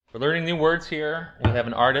We're learning new words here. We have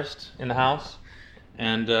an artist in the house,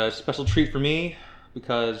 and a special treat for me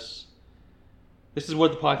because this is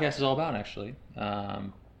what the podcast is all about, actually.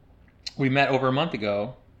 We met over a month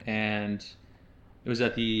ago, and it was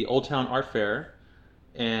at the Old Town Art Fair.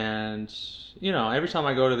 And, every time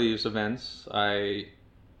I go to these events, I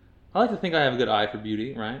like to think I have a good eye for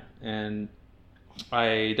beauty, right? And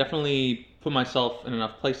I definitely put myself in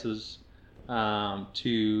enough places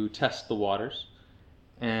to test the waters.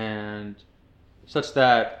 And such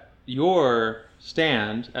that your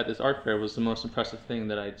stand at this art fair was the most impressive thing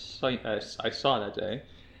that I saw that day.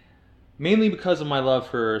 Mainly because of my love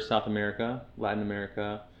for South America, Latin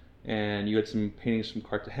America, and you had some paintings from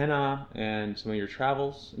Cartagena and some of your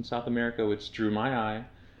travels in South America, which drew my eye.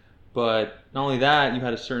 But not only that, you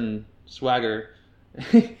had a certain swagger,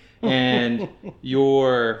 and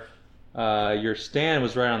your stand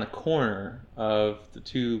was right on the corner of the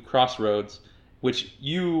two crossroads, which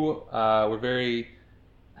you were very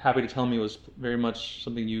happy to tell me was very much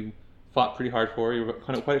something you fought pretty hard for. You were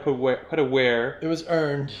quite aware. It was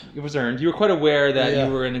earned. It was earned. You were quite aware that Yeah.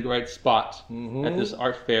 you were in the right spot at this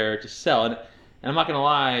art fair to sell. And I'm not going to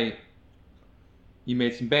lie, you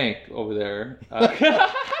made some bank over there.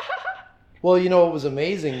 Well, what was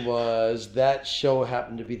amazing was that show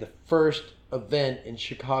happened to be the first event in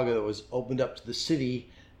Chicago that was opened up to the city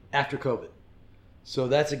after COVID. So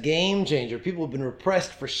that's a game changer. People have been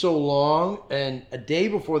repressed for so long, and a day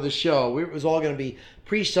before the show, it was all going to be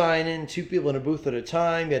pre-signing, 2 people in a booth at a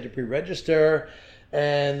time. You had to pre-register,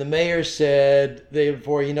 and the mayor said the day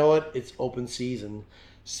before, you know what, it's open season.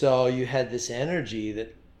 So you had this energy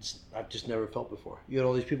that I've just never felt before. You had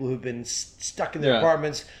all these people who've been stuck in their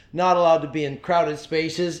apartments, not allowed to be in crowded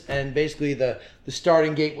spaces, and basically the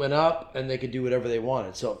starting gate went up and they could do whatever they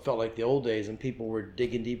wanted. So it felt like the old days, and people were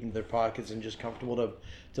digging deep into their pockets and just comfortable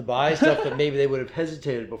to buy stuff that maybe they would have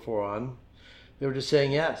hesitated before on. They were just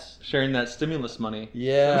saying yes. Sharing that stimulus money.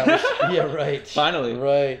 Yeah, yeah, right. Finally.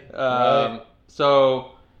 Right.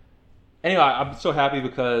 So, anyway, I'm so happy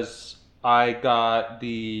because I got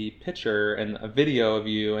the picture and a video of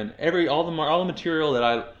you and all the material that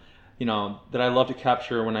I love to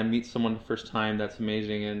capture when I meet someone the first time. That's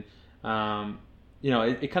amazing, and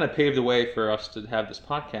it kind of paved the way for us to have this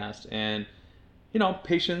podcast. And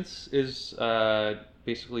patience is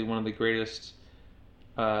basically one of the greatest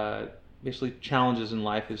challenges in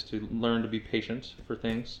life, is to learn to be patient for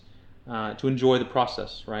things, to enjoy the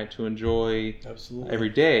process, right? To enjoy Absolutely. every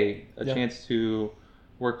day a chance to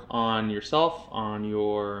work on yourself, on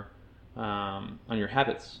your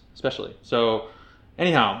habits, especially. So,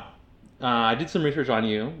 anyhow, I did some research on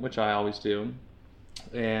you, which I always do,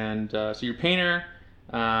 and so you're a painter,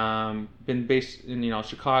 been based in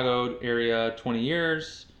Chicago area 20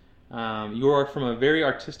 years. You are from a very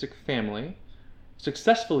artistic family,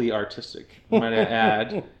 successfully artistic, might I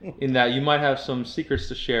add, in that you might have some secrets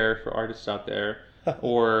to share for artists out there,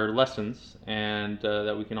 or lessons, and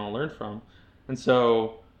that we can all learn from. And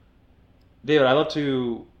so, David, I love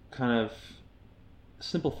to kind of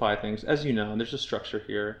simplify things. As you know, there's a structure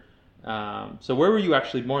here. So where were you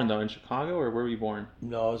actually born, though? In Chicago, or where were you born?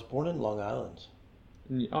 No, I was born in Long Island.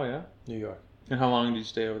 Oh, yeah? New York. And how long did you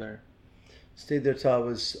stay over there? Stayed there till I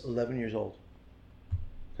was 11 years old.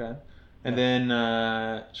 Okay. And then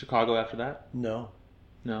Chicago after that? No.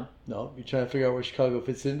 No? No, you're trying to figure out where Chicago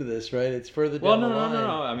fits into this, right? It's further down the line.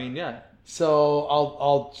 No. I mean, yeah. So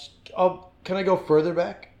I'll can I go further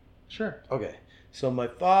back? Sure. Okay. So my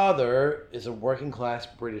father is a working class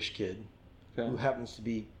British kid Okay. who happens to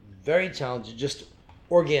be very talented just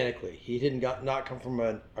organically. He didn't not come from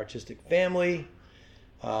an artistic family.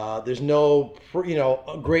 There's no,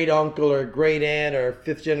 a great uncle or great aunt or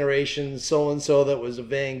 5th generation so-and-so that was a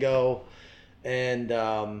Van Gogh. And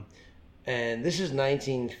this is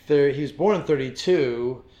 1930. He was born in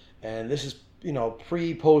 32, and this is,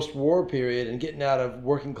 pre-post-war period, and getting out of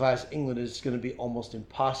working class England is going to be almost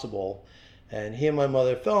impossible. And he and my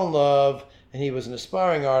mother fell in love, and he was an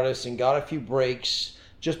aspiring artist and got a few breaks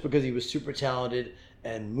just because he was super talented,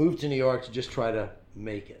 and moved to New York to just try to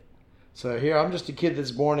make it. So here I'm just a kid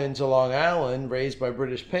that's born into Long Island, raised by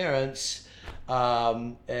British parents,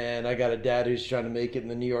 and I got a dad who's trying to make it in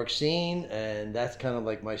the New York scene, and that's kind of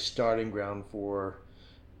like my starting ground for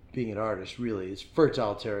being an artist, really. It's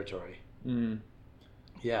fertile territory. Mm.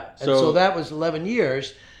 Yeah. And so that was 11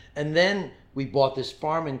 years, and then we bought this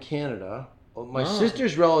farm in Canada. My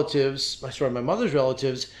sister's relatives, my mother's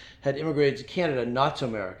relatives had immigrated to Canada, not to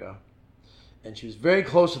America. And she was very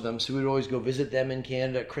close to them, so we'd always go visit them in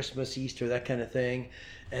Canada at Christmas, Easter, that kind of thing.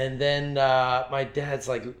 And then my dad's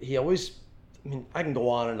like, he always, I can go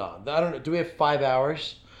on and on. I don't know, do we have 5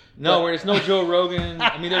 hours? No, it's no Joe Rogan.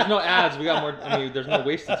 I mean, there's no ads. We got more. I mean, there's no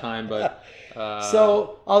waste of time, but.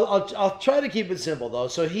 So I'll try to keep it simple though.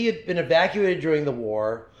 So he had been evacuated during the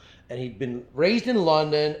war, and he'd been raised in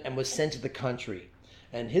London and was sent to the country.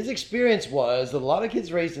 And his experience was that a lot of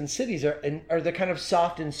kids raised in cities are they're kind of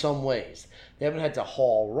soft in some ways. They haven't had to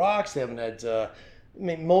haul rocks. They haven't had to. I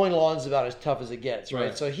mean, mowing lawns is about as tough as it gets,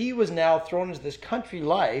 right? So he was now thrown into this country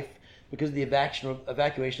life because of the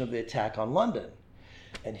evacuation of the attack on London.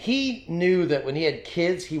 And he knew that when he had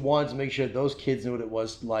kids, he wanted to make sure those kids knew what it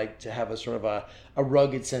was like to have a sort of a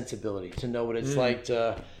rugged sensibility, to know what it's like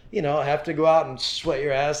to, have to go out and sweat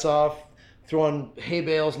your ass off, throwing hay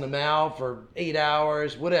bales in the mouth for 8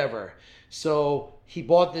 hours, whatever. So he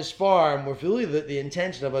bought this farm with really the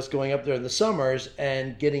intention of us going up there in the summers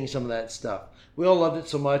and getting some of that stuff. We all loved it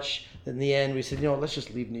so much that in the end we said, let's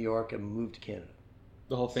just leave New York and move to Canada.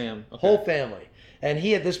 The whole fam. Okay. Whole family. And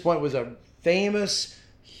he at this point was a famous,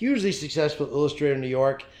 hugely successful illustrator in New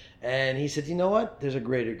York. And he said, you know what? There's a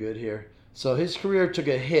greater good here. So his career took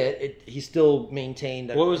a hit. He still maintained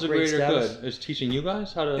What was the greater status. good? Is teaching you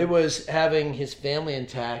guys how to... It was having his family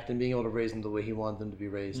intact and being able to raise them the way he wanted them to be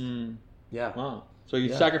raised. Yeah. Wow. So he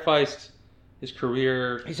sacrificed his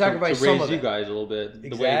career he sacrificed to raise some of you it. guys a little bit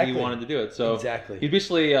the way he wanted to do it. So exactly. He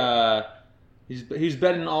basically... He's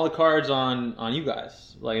betting all the cards on you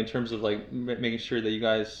guys, like in terms of like making sure that you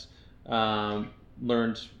guys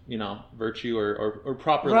learned, virtue or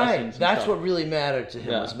proper lessons. That's what really mattered to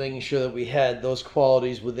him, was making sure that we had those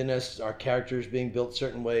qualities within us, our characters being built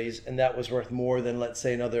certain ways, and that was worth more than, let's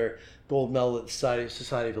say, another gold medal at the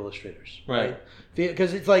Society of Illustrators. Right?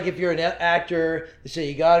 Because it's like if you're an actor, they say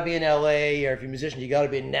you got to be in LA, or if you're a musician, you got to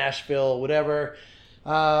be in Nashville, whatever.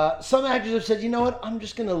 Some actors have said, you know what, I'm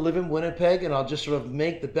just going to live in Winnipeg and I'll just sort of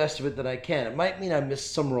make the best of it that I can. It might mean I miss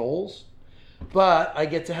some roles, but I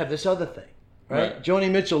get to have this other thing, right? Joni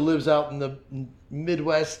Mitchell lives out in the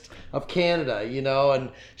Midwest of Canada,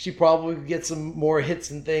 and she probably could get some more hits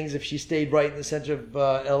and things if she stayed right in the center of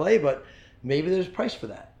LA, but maybe there's a price for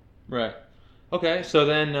that. Right. Okay, so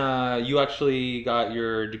then you actually got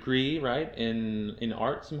your degree, right, in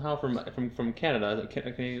art somehow from Canada,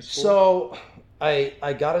 Canadian school? So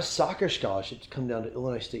I got a soccer scholarship to come down to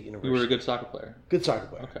Illinois State University. You were a good soccer player? Good soccer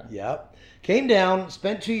player, okay. Yeah. Came down,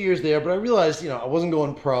 spent 2 years there, but I realized, I wasn't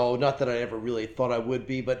going pro, not that I ever really thought I would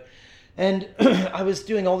be, and I was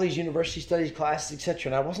doing all these university studies classes,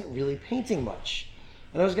 etc., and I wasn't really painting much.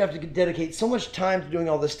 And I was going to have to dedicate so much time to doing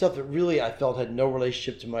all this stuff that really I felt had no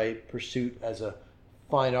relationship to my pursuit as a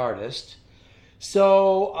fine artist.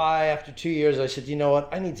 So after 2 years, I said, you know what?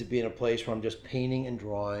 I need to be in a place where I'm just painting and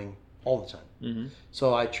drawing all the time. Mm-hmm.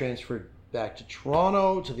 So I transferred back to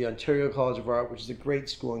Toronto to the Ontario College of Art, which is a great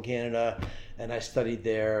school in Canada. And I studied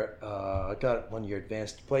there. I got 1 year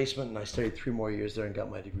advanced placement, and I studied 3 more years there and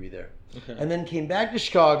got my degree there. Okay. And then came back to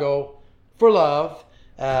Chicago for love.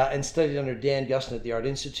 And studied under Dan Gustin at the Art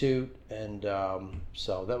Institute, and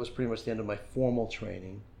so that was pretty much the end of my formal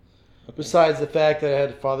training. Okay. Besides the fact that I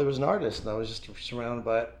had a father who was an artist, and I was just surrounded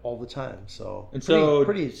by it all the time. So,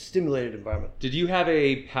 pretty stimulated environment. Did you have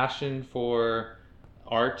a passion for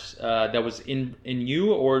art that was in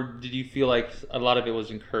you, or did you feel like a lot of it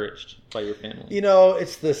was encouraged by your family?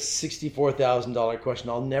 It's the $64,000 question.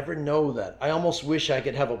 I'll never know that. I almost wish I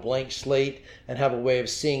could have a blank slate and have a way of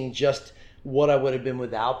seeing just what I would have been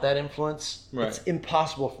without that influence. Right. It's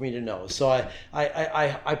impossible for me to know. So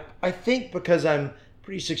I think because I'm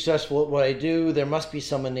pretty successful at what I do, there must be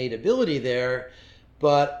some innate ability there.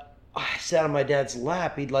 But I sat on my dad's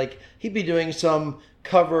lap. He'd be doing some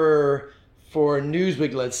cover for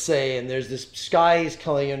Newsweek, let's say, and there's this sky he's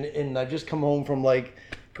coloring, and I've just come home from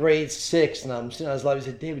grade 6, and I'm sitting on his lap. He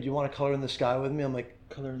said, "David, do you want to color in the sky with me?" I'm like,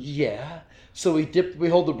 "Color? Yeah." So we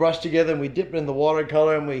hold the brush together and we dip it in the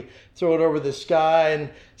watercolor and we throw it over the sky. And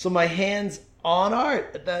so my hand's on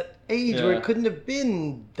art at that age where it couldn't have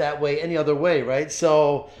been that way any other way, right?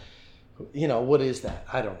 So, what is that?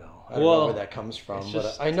 I don't know. I don't know where that comes from.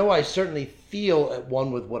 But I know I certainly feel at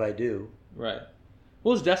one with what I do. Right.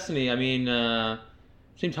 Well, it's destiny. I mean,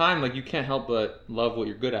 same time, you can't help but love what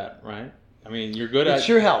you're good at, right? I mean, you're good at... It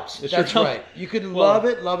sure helps. That's right. You could love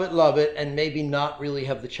it, and maybe not really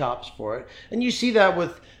have the chops for it. And you see that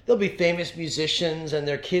there'll be famous musicians, and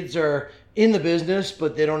their kids are in the business,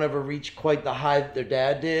 but they don't ever reach quite the high that their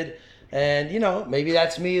dad did. And, maybe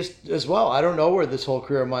that's me as well. I don't know where this whole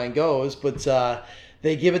career of mine goes, but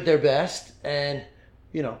they give it their best, and,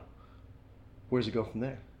 where's it go from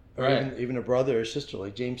there? Or even a brother or sister.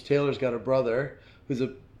 Like James Taylor's got a brother who's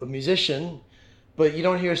a musician, but you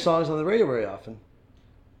don't hear songs on the radio very often.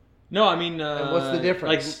 No, I mean, And what's the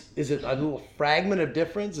difference? Is it a little fragment of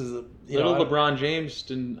difference? Is it LeBron James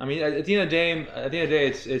didn't? I mean, at the end of the day,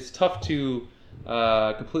 it's tough to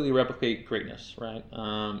completely replicate greatness, right?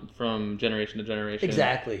 From generation to generation.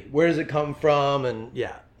 Exactly. Where does it come from? And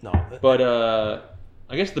no. But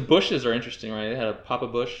I guess the Bushes are interesting, right? They had a Papa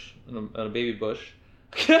Bush and a baby Bush.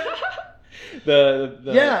 And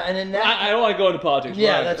then I don't want to go into politics.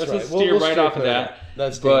 Yeah, that's right. Let's steer right off of that.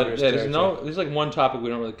 That's but there's like one topic we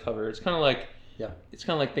don't really cover. It's kind of like it's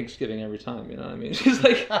kind of like Thanksgiving every time. You know what I mean? It's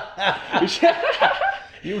like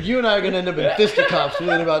you and I are going to end up in fisticuffs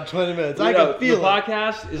within about 20 minutes. I can feel it. The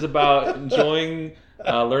podcast is about enjoying,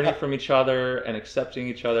 learning from each other, and accepting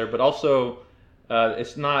each other, but also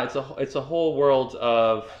it's a whole world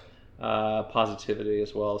of positivity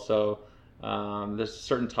as well. So. There's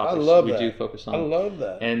certain topics we do focus on. I love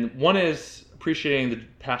that. And one is appreciating the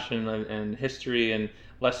passion and history and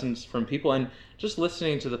lessons from people, and just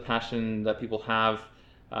listening to the passion that people have.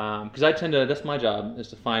 Because that's my job, is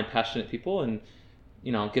to find passionate people and,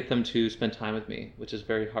 get them to spend time with me, which is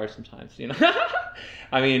very hard sometimes,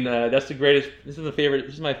 I mean, this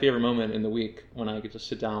is my favorite moment in the week, when I get to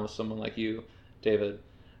sit down with someone like you, David.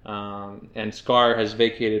 And Scar has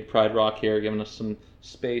vacated Pride Rock here, giving us some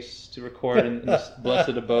space to record in this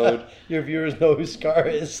blessed abode. Your viewers know who Scar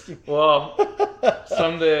is. Well,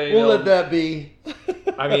 someday we'll let that be.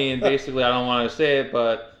 I mean, basically, I don't want to say it,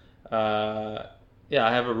 but I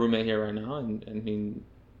have a roommate here right now, and I mean,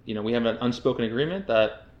 we have an unspoken agreement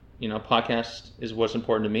that podcast is what's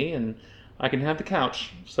important to me, and I can have the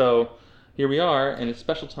couch. So here we are, and it's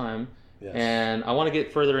special time, and I want to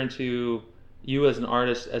get further into you as an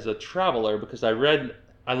artist, as a traveler, because I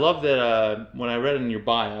love that when I read in your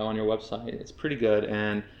bio on your website, it's pretty good,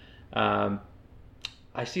 and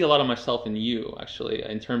I see a lot of myself in you, actually,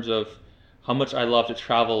 in terms of how much I love to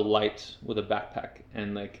travel light with a backpack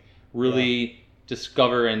and really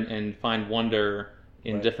discover and find wonder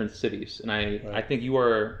in different cities. And I think you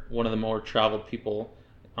are one of the more traveled people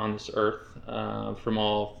on this earth, from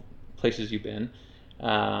all places you've been.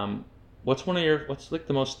 What's the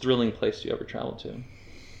most thrilling place you ever traveled to?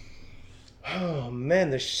 Oh man,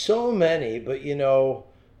 there's so many, but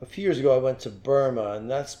a few years ago I went to Burma, and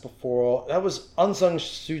that was Aung San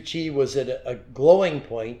Suu Kyi was at a glowing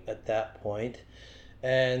point at that point.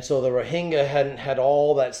 And so the Rohingya hadn't had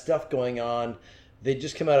all that stuff going on. They'd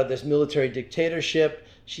just come out of this military dictatorship.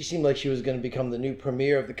 She seemed like she was going to become the new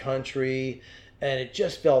premier of the country, and it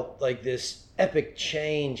just felt like this epic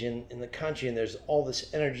change in the country, and there's all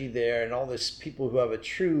this energy there and all this people who have a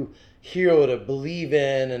true hero to believe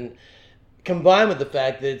in, and combined with the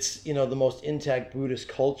fact that it's the most intact Buddhist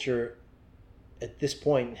culture at this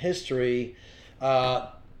point in history,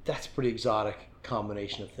 that's a pretty exotic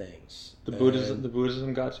combination of things. The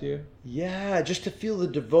Buddhism got to you? Yeah, just to feel the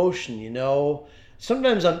devotion,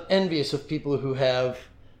 Sometimes I'm envious of people who have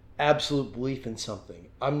absolute belief in something.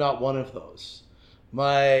 I'm not one of those.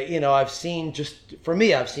 I've seen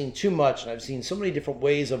too much, and I've seen so many different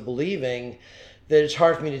ways of believing that it's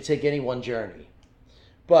hard for me to take any one journey.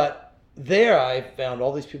 But there I found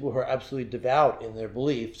all these people who are absolutely devout in their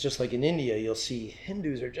beliefs. Just like in India, you'll see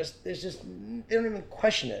Hindus they don't even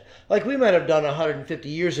question it. Like we might have done 150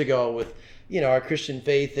 years ago with, our Christian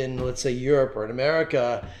faith in, let's say, Europe or in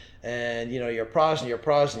America. And, you're Protestant, your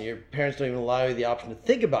parents don't even allow you the option to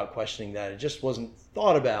think about questioning that. It just wasn't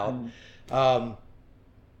thought about.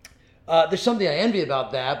 There's something I envy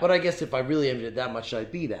about that, but I guess if I really envied it that much,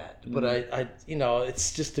 I'd be that. But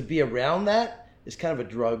it's just to be around that is kind of a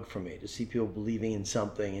drug for me, to see people believing in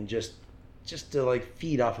something and just to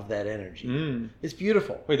feed off of that energy. It's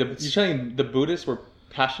beautiful. Wait, you're saying the Buddhists were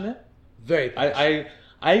passionate? Very passionate.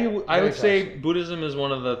 I would say Buddhism is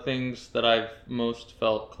one of the things that I've most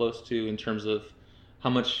felt close to in terms of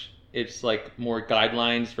how much it's more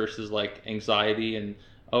guidelines versus anxiety and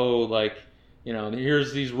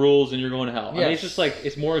here's these rules and you're going to hell. Yes. I mean, it's just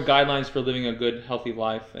it's more guidelines for living a good, healthy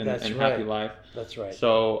life and happy life. That's right.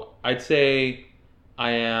 So I'd say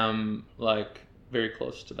I am very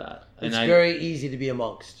close to that. It's very easy to be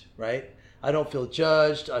amongst, right? I don't feel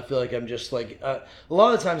judged. I feel like I'm just a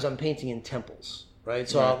lot of the times I'm painting in temples. Right,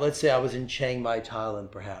 so let's say I was in Chiang Mai,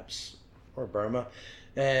 Thailand, perhaps, or Burma,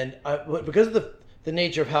 and because of the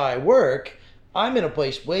nature of how I work, I'm in a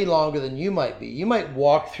place way longer than you might be. You might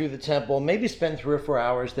walk through the temple, maybe spend 3 or 4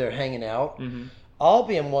 hours there hanging out. Mm-hmm. I'll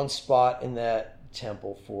be in one spot in that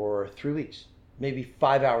temple for 3 weeks, maybe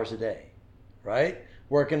 5 hours a day, right?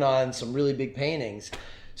 Working on some really big paintings.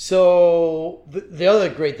 So the other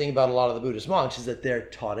great thing about a lot of the Buddhist monks is that they're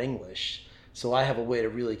taught English. So I have a way to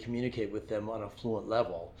really communicate with them on a fluent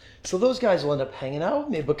level. So those guys will end up hanging out with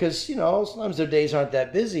me because, sometimes their days aren't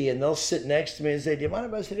that busy, and they'll sit next to me and say, "Do you mind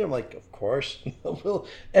if I sit here?" I'm like, "Of course."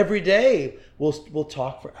 Every day we'll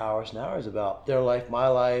talk for hours and hours about their life, my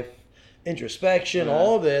life, introspection,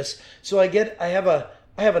 all of this. So I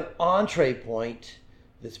have an entree point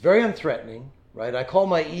that's very unthreatening, right? I call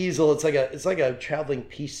my easel, it's like a traveling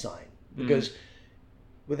peace sign, because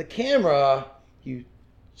with a camera, you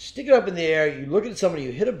stick it up in the air, you look at somebody,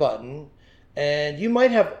 you hit a button, and you might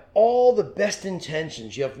have all the best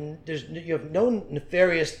intentions. You have no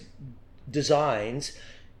nefarious designs.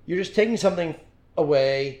 You're just taking something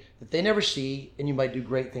away that they never see, and you might do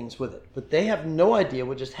great things with it. But they have no idea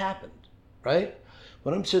what just happened, right?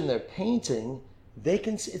 When I'm sitting there painting, they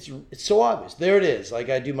can see, it's so obvious. There it is. Like,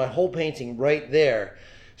 I do my whole painting right there.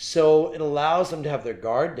 So it allows them to have their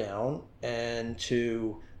guard down and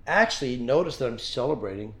to actually notice that I'm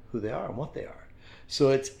celebrating who they are and what they are. So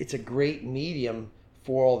it's a great medium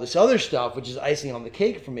for all this other stuff, which is icing on the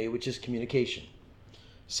cake for me, which is communication.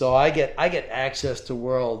 So I get access to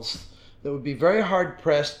worlds that would be very hard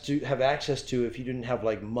pressed to have access to if you didn't have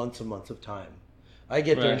like months and months of time. I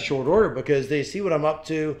get there in short order because they see what I'm up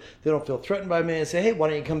to. They don't feel threatened by me and say, "Hey, why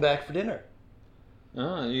don't you come back for dinner?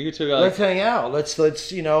 Oh, you get to go. Let's hang out. Let's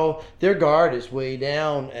their guard is way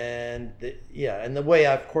down, and and the way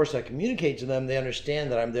of course I communicate to them, they understand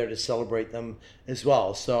that I'm there to celebrate them as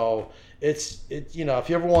well. So it's if you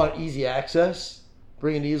ever want easy access,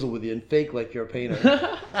 bring an easel with you and fake like you're a painter.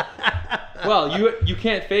 Well, you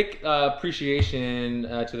can't fake appreciation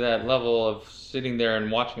to that level of sitting there and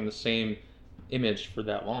watching the same image for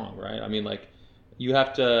that long, right? I mean, like, you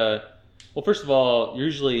have to. Well, first of all, you're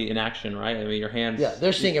usually in action, right? I mean, your hands. Yeah,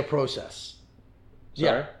 they're seeing a process.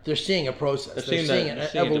 Sorry? Yeah, they're seeing a process. They're seeing an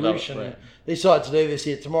evolution. Develop, right. They saw it today, they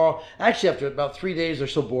see it tomorrow. Actually, after about 3 days, they're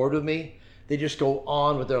so bored with me, they just go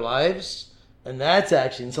on with their lives. And that's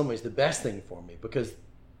actually, in some ways, the best thing for me, because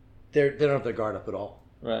they don't have their guard up at all.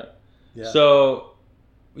 Right. Yeah. So,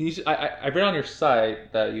 I read on your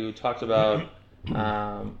site that you talked about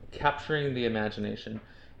capturing the imagination.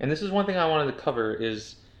 And this is one thing I wanted to cover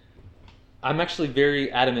is I'm actually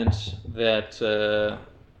very adamant that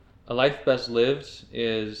a life best lived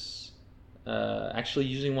is actually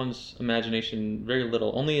using one's imagination very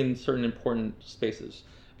little, only in certain important spaces,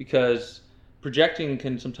 because projecting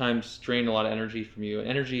can sometimes drain a lot of energy from you.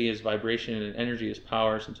 Energy is vibration, and energy is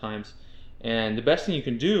power sometimes. And the best thing you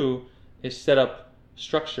can do is set up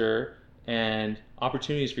structure and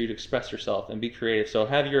opportunities for you to express yourself and be creative. So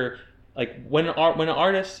have your, like, when an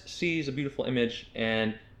artist sees a beautiful image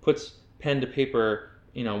and puts pen to paper,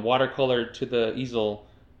 watercolor to the easel,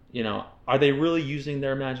 are they really using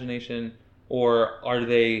their imagination, or are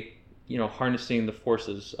they, harnessing the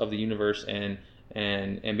forces of the universe and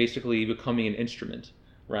basically becoming an instrument,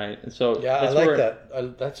 right? And so I like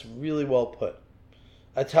that. That's really well put.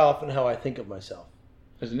 That's how I think of myself.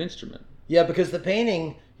 As an instrument. Yeah, because the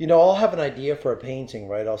painting, I'll have an idea for a painting,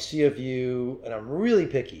 right? I'll see a view, and I'm really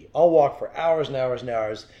picky. I'll walk for hours and hours and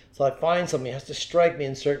hours until I find something. It has to strike me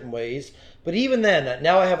in certain ways. But even then,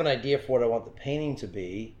 now I have an idea for what I want the painting to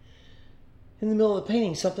be. In the middle of the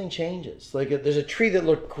painting, something changes. Like, there's a tree that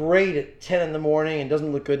looked great at 10 in the morning and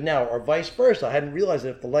doesn't look good now, or vice versa. I hadn't realized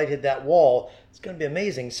that if the light hit that wall, it's going to be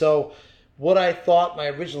amazing. So what I thought my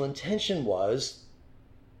original intention was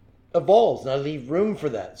evolves, and I leave room for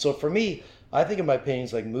that. So for me, I think of my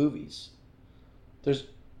paintings like movies. There's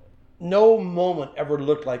no moment ever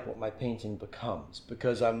looked like what my painting becomes,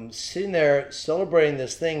 because I'm sitting there celebrating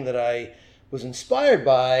this thing that I was inspired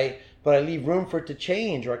by, but I leave room for it to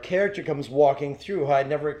change, or a character comes walking through who I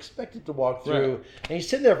never expected to walk through, right. And he's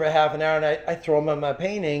sitting there for half an hour, and I throw him on my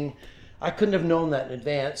painting. I couldn't have known that in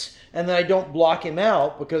advance, and then I don't block him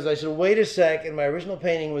out, because I said, wait a second, my original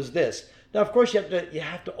painting was this. Now, of course, you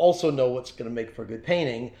have to also know what's going to make for a good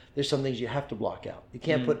painting. There's some things you have to block out. You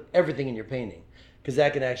can't put everything in your painting, because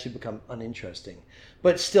that can actually become uninteresting.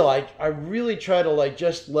 But still, I really try to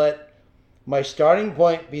just let my starting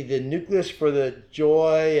point be the nucleus for the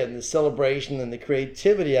joy and the celebration and the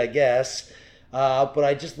creativity, I guess. But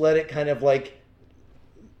I just let it kind of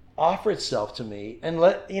offer itself to me, and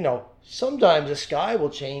sometimes the sky will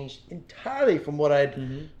change entirely from what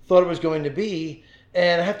I'd thought it was going to be.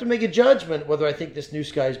 And I have to make a judgment whether I think this new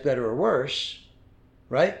sky is better or worse,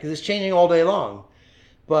 right? Because it's changing all day long.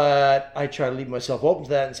 But I try to leave myself open to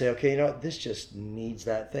that and say, okay, this just needs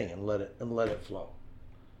that thing, and let it flow.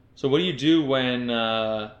 So what do you do when,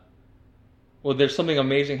 there's something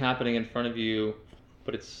amazing happening in front of you,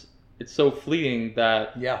 but it's so fleeting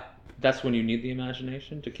that that's when you need the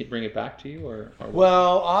imagination to bring it back to you, or what?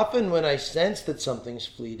 Well, often when I sense that something's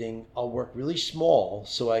fleeting, I'll work really small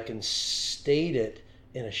so I can state it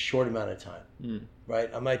in a short amount of time. Right?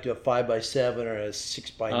 I might do a 5x7 or a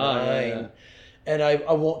 6x9. Yeah. And I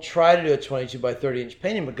won't try to do a 22 by 30 inch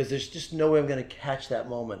painting because there's just no way I'm going to catch that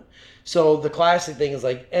moment. So the classic thing is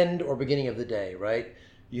like end or beginning of the day, right?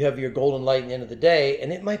 You have your golden light at the end of the day,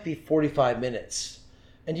 and it might be 45 minutes.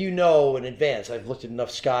 And you know in advance, I've looked at enough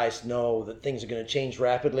skies to know that things are going to change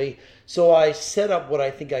rapidly. So I set up what I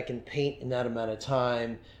think I can paint in that amount of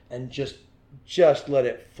time and just let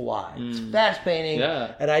it fly. It's fast painting,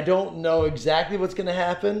 and I don't know exactly what's going to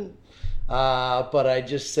happen. But I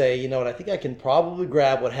just say, you know what, I think I can probably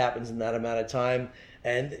grab what happens in that amount of time.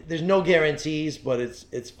 And there's no guarantees, but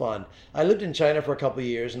it's fun. I lived in China for a couple of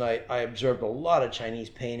years, and I observed a lot of Chinese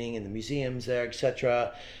painting in the museums there,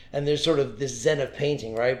 etc. And there's sort of this zen of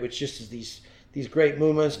painting, right, which just is these great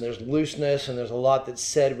movements, and there's looseness, and there's a lot that's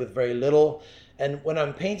said with very little. And when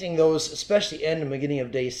I'm painting those, especially end and beginning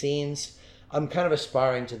of day scenes, I'm kind of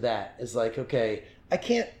aspiring to that. It's like, okay, I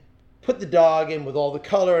can't put the dog in with all the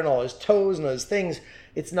color and all his toes and all his things.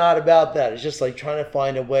 It's not about that. It's just like trying to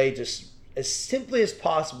find a way to, as simply as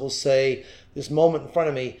possible, say this moment in front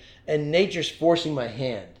of me, and nature's forcing my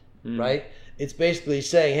hand, right? It's basically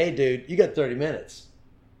saying, hey, dude, you got 30 minutes.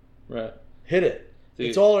 Right. Hit it.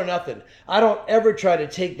 It's all or nothing. I don't ever try to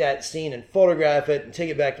take that scene and photograph it and take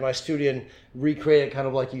it back to my studio and recreate it kind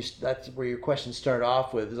of like you. That's where your question started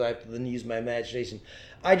off with, is I have to then use my imagination.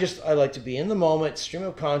 I like to be in the moment, stream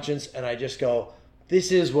of conscience, and I just go,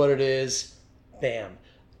 this is what it is. Bam.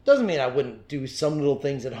 Doesn't mean I wouldn't do some little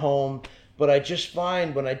things at home, but I just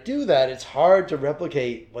find when I do that, it's hard to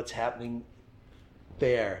replicate what's happening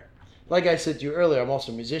there. Like I said to you earlier, I'm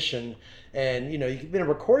also a musician, and you know, you can be in a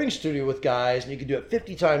recording studio with guys, and you can do it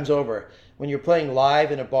 50 times over. When you're playing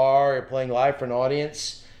live in a bar or playing live for an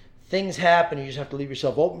audience, things happen. You just have to leave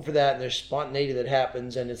yourself open for that, and there's spontaneity that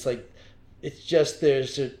happens, and it's like, it's just,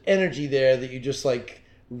 there's an energy there that you just like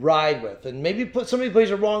ride with. And maybe somebody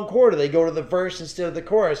plays a wrong chord, or they go to the verse instead of the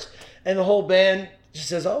chorus, and the whole band just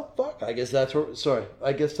says, oh fuck, I guess that's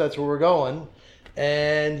where we're going.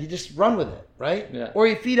 And you just run with it, right? Yeah. Or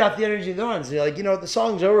you feed off the energy of the audience. You're like, you know, the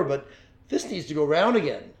song's over, but this needs to go round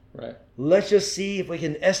again. Right. Let's just see if we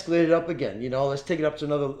can escalate it up again. You know, let's take it up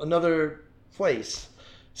to another place.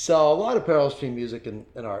 So a lot of parallels between music and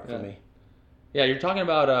art for me. Yeah, you're talking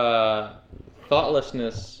about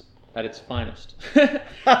thoughtlessness at its finest,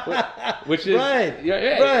 which is right.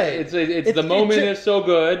 It's the moment is so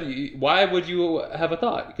good. Why would you have a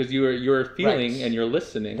thought? Because you're feeling and you're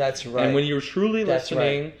listening. That's right. And when you're truly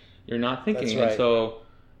listening, you're not thinking. That's right. And so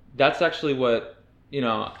that's actually what, you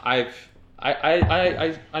know, I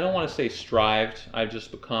don't want to say strived. I've just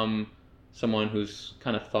become someone who's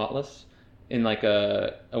kind of thoughtless in like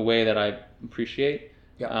a way that I appreciate.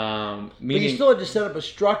 Yeah. But you still have to set up a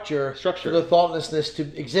structure for the thoughtlessness to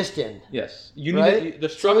exist in. Yes. You need the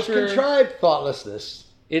structure. So it's contrived thoughtlessness.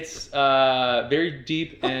 It's very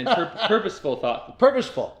deep and purposeful thought.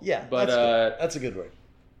 Purposeful, yeah. But that's a good word.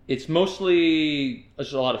 It's mostly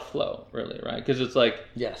just a lot of flow, really, right? Because it's like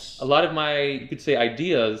a lot of my, you could say,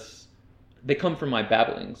 ideas, they come from my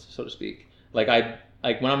babblings, so to speak. Like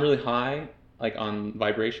when I'm really high, like on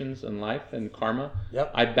vibrations and life and karma,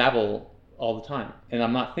 I babble all the time, and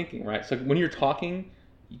I'm not thinking, right? So when you're talking,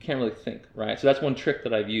 you can't really think, right? So that's one trick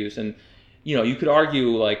that I've used. And you know, you could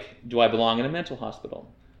argue like, do I belong in a mental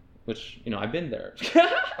hospital? Which, you know, I've been there.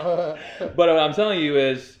 But what I'm telling you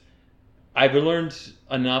is, I've learned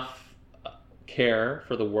enough care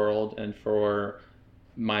for the world and for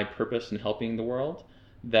my purpose in helping the world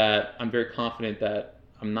that I'm very confident that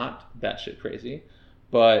I'm not batshit crazy,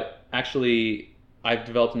 but actually I've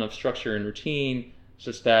developed enough structure and routine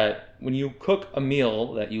such that when you cook a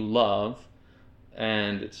meal that you love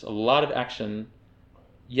and it's a lot of action,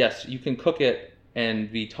 yes, you can cook it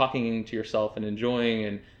and be talking to yourself and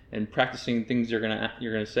enjoying and practicing things you're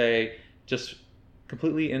gonna say, just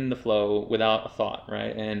completely in the flow without a thought,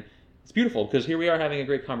 right? And it's beautiful because here we are having a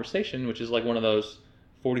great conversation, which is like one of those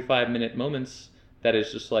 45-minute moments that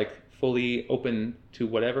is just like fully open to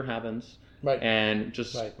whatever happens. Right. And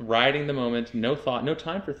just riding the moment, no thought, no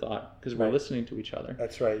time for thought, because we're listening to each other.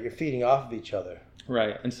 That's right. You're feeding off of each other.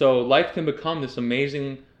 Right. And so life can become this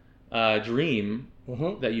amazing dream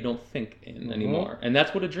that you don't think in anymore. And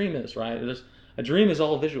that's what a dream is, right? A dream is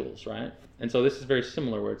all visuals, right? And so this is very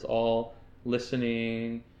similar, where it's all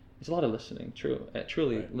listening. It's a lot of listening,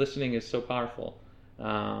 truly. Listening is so powerful.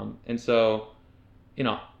 And so, you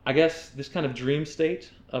know, I guess this kind of dream state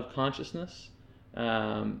of consciousness,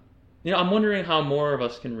 I'm wondering how more of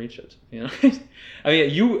us can reach it.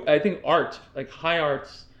 I think art, like high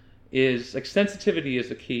arts, is like sensitivity is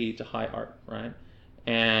the key to high art, right?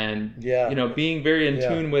 And Yeah. being very in Yeah.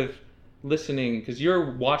 tune with listening, because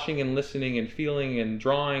you're watching and listening and feeling and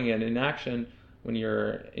drawing and in action when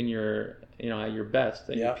you're in your at your best,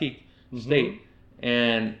 at your peak state.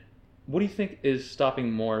 And what do you think is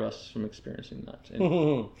stopping more of us from experiencing that?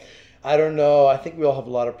 And, I don't know. I think we all have a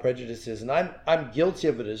lot of prejudices, and I'm guilty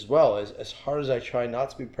of it as well. As hard as I try not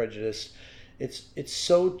to be prejudiced, it's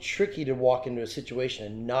so tricky to walk into a situation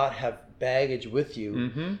and not have baggage with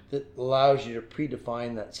you that allows you to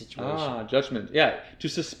predefine that situation. Judgment. Yeah, to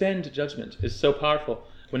suspend judgment is so powerful.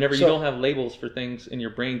 Whenever you don't have labels for things in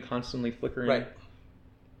your brain constantly flickering. Right.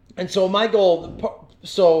 And so my goal,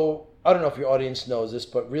 I don't know if your audience knows this,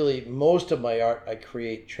 but really most of my art I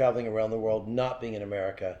create traveling around the world, not being in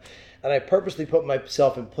America. And I purposely put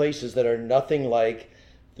myself in places that are nothing like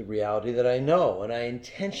the reality that I know. And I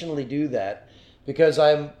intentionally do that because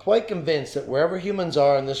I'm quite convinced that wherever humans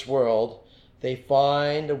are in this world, they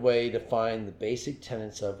find a way to find the basic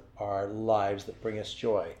tenets of our lives that bring us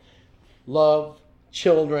joy. Love,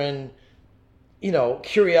 children,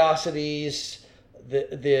 curiosities,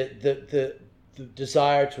 the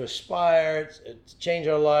desire to aspire, to change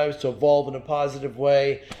our lives, to evolve in a positive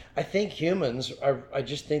way. I think humans I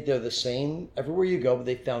just think they're the same everywhere you go, but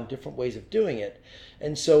they found different ways of doing it.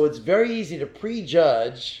 And so it's very easy to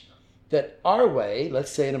prejudge that our way,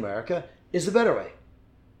 let's say in America, is the better way,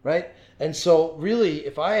 right? And so really,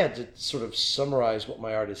 if I had to sort of summarize what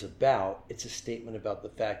my art is about, it's a statement about the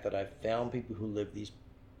fact that I've found people who live these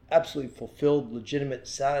absolutely fulfilled, legitimate,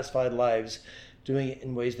 satisfied lives doing it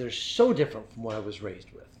in ways that are so different from what I was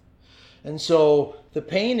raised with. And so the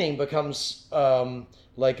painting becomes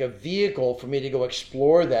like a vehicle for me to go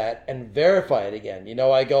explore that and verify it again.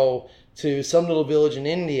 I go to some little village in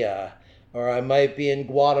India, or I might be in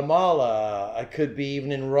Guatemala, I could be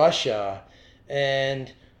even in Russia,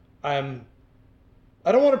 and I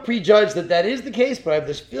don't want to prejudge that is the case, but I have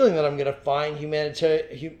this feeling that I'm going to find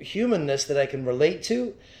humanness that I can relate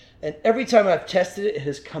to, and every time I've tested it, it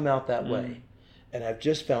has come out that way. And I've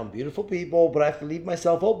just found beautiful people, but I have to leave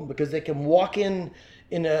myself open because they can walk in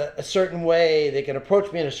a certain way. They can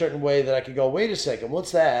approach me in a certain way that I could go, wait a second,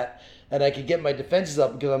 what's that? And I could get my defenses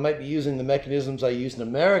up because I might be using the mechanisms I use in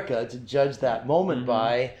America to judge that moment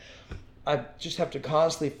by. I just have to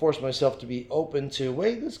constantly force myself to be open to,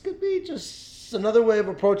 wait, this could be just another way of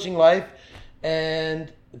approaching life.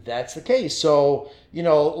 And that's the case. So, a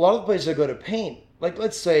lot of the places I go to paint, like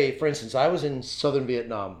let's say, for instance, I was in southern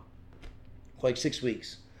Vietnam for like 6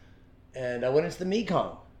 weeks. And I went into the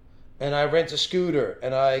Mekong. And I rent a scooter,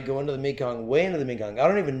 and I go into the Mekong, way into the Mekong. I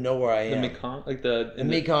don't even know where I am. The Mekong? Like the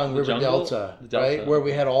Mekong River Delta, right? Where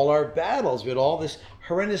we had all our battles. We had all this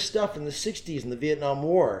horrendous stuff in the 60s in the Vietnam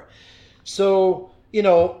War. So,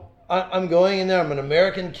 I'm going in there. I'm an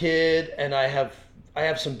American kid, and I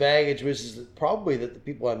have some baggage, which is probably that the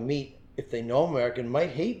people I meet, if they know American, might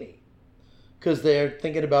hate me. Because they're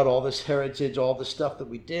thinking about all this heritage, all the stuff that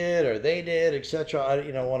we did or they did, etc.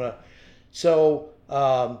 I want to. So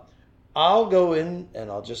I'll go in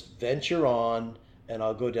and I'll just venture on, and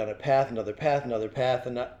I'll go down a path, another path,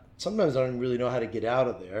 and sometimes I don't really know how to get out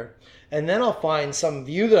of there. And then I'll find some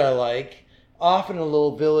view that I like, often in a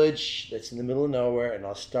little village that's in the middle of nowhere, and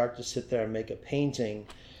I'll start to sit there and make a painting.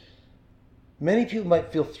 Many people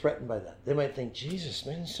might feel threatened by that. They might think, Jesus,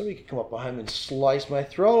 man, somebody could come up behind me and slice my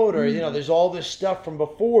throat, or there's all this stuff from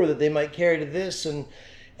before that they might carry to this, and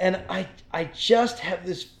I just have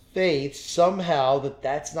this faith somehow that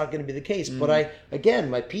that's not going to be the case. But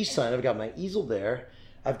my peace sign, I've got my easel there,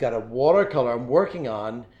 I've got a watercolor I'm working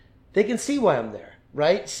on. They can see why I'm there,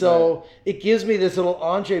 right? So It gives me this little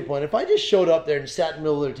entree point. If I just showed up there and sat in the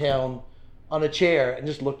middle of their town on a chair and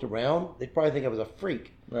just looked around, they'd probably think I was a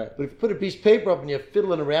freak. Right. But if you put a piece of paper up and you're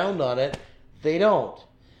fiddling around on it, they don't.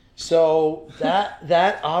 So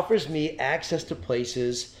that offers me access to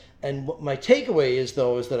places. And what my takeaway is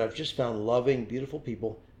that I've just found loving, beautiful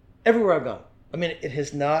people everywhere I've gone. I mean,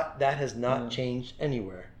 that has not changed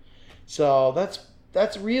anywhere. So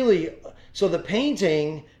that's really, so the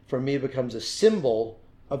painting for me becomes a symbol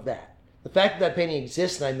of that. The fact that painting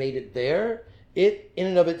exists and I made it there, it in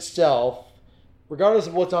and of itself, regardless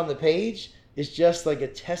of what's on the page, is just like a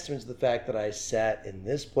testament to the fact that I sat in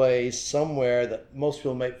this place somewhere that most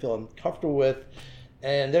people might feel uncomfortable with.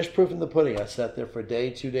 And there's proof in the pudding. I sat there for a day,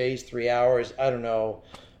 2 days, 3 hours, I don't know.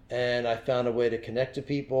 And I found a way to connect to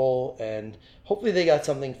people. And hopefully they got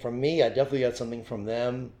something from me. I definitely got something from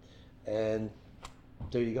them. And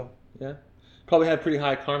there you go. Yeah. probably have pretty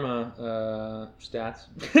high karma stats.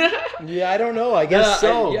 Yeah, I don't know. I guess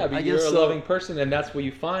so. But you're a loving person, and that's what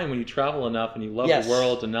you find when you travel enough and you love the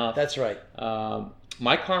world enough. That's right.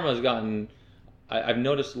 My karma has gotten, I've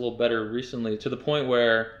noticed a little better recently, to the point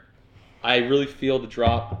where I really feel the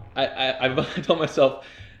drop. I've told myself,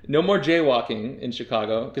 no more jaywalking in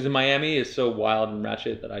Chicago, because in Miami it's so wild and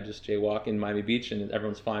ratchet that I just jaywalk in Miami Beach and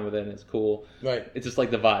everyone's fine with it and it's cool. Right. It's just like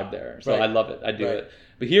the vibe there. So I love it. I do it.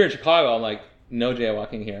 But here in Chicago, I'm like, no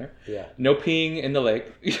jaywalking here. Yeah. No peeing in the lake.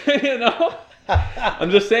 You know? I'm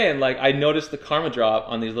just saying, like, I noticed the karma drop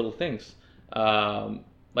on these little things.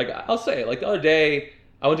 Like, I'll say, like, the other day,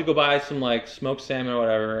 I went to go buy some, like, smoked salmon or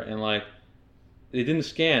whatever, and, like, they didn't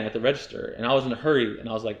scan at the register, and I was in a hurry, and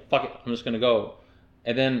I was like, fuck it, I'm just gonna go.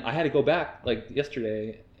 And then I had to go back, like,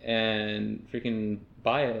 yesterday and freaking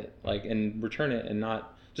buy it, like, and return it and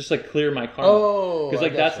not just, like, clear my karma. Oh, because,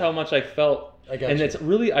 like, that's how much I felt. And it's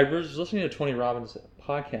really, I was listening to Tony Robbins'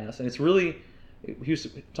 podcast, and it's really, he was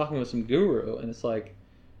talking with some guru, and it's like,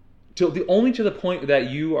 only to the point that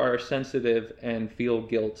you are sensitive and feel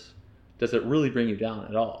guilt does it really bring you down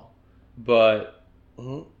at all. But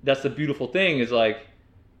that's the beautiful thing, is like,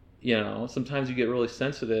 you know, sometimes you get really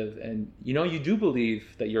sensitive and, you know, you do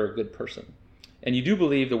believe that you're a good person. And you do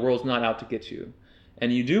believe the world's not out to get you.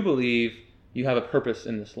 And you do believe you have a purpose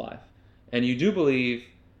in this life. And you do believe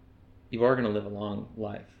you are going to live a long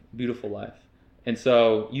life, beautiful life. And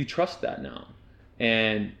so you trust that now.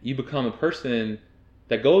 And you become a person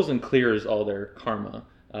that goes and clears all their karma.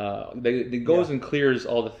 That goes and clears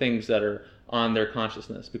all the things that are on their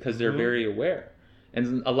consciousness, because they're very aware.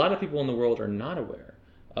 And a lot of people in the world are not aware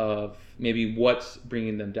of maybe what's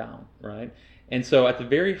bringing them down, right? And so at the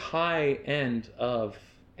very high end of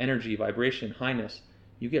energy, vibration, highness,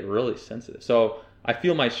 you get really sensitive. So I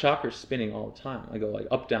feel my chakras spinning all the time. I go like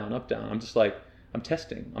up, down, up, down. I'm just like, I'm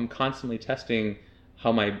testing. I'm constantly testing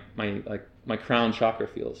how my crown chakra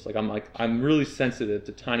feels. I'm really sensitive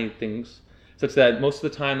to tiny things, such that most of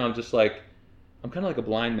the time I'm just like, I'm kind of like a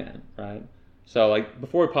blind man, right? So like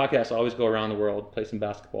before a podcast, I always go around the world, play some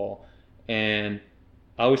basketball, and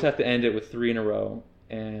I always have to end it with 3 in a row.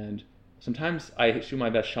 And sometimes I shoot my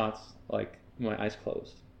best shots like with my eyes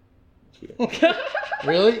closed. It's weird.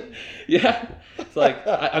 Really? Yeah. It's like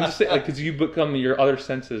I'm just saying, like, because your other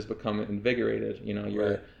senses become invigorated. You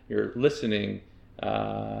know, you're listening.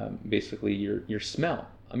 Basically, your smell.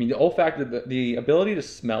 I mean, the olfactive, the ability to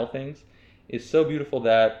smell things is so beautiful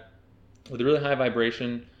that with a really high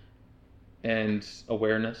vibration and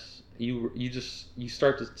awareness, you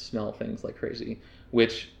start to smell things like crazy,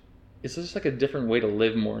 which is just like a different way to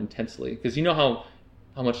live more intensely. Because you know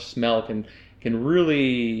how much smell can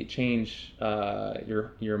really change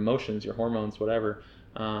your emotions, your hormones, whatever.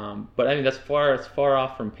 But I mean, it's far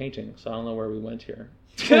off from painting, so I don't know where we went here.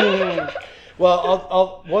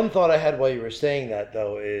 Well, one thought I had while you were saying that,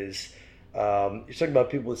 though, is you're talking about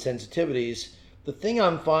people with sensitivities. The thing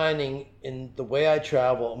I'm finding in the way I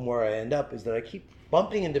travel and where I end up is that I keep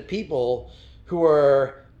bumping into people who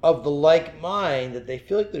are of the like mind, that they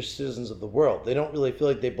feel like they're citizens of the world. They don't really feel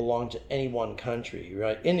like they belong to any one country,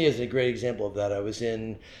 right? India is a great example of that. I was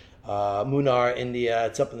in Munnar, India.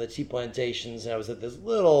 It's up in the tea plantations, and I was at this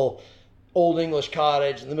little old English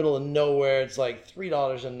cottage in the middle of nowhere. It's like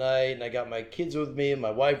 $3 a night, and I got my kids with me and my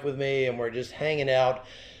wife with me, and we're just hanging out.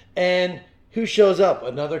 And who shows up?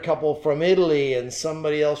 Another couple from Italy and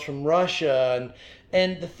somebody else from Russia.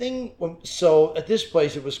 And the thing, so at this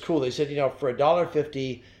place, it was cool. They said, you know, for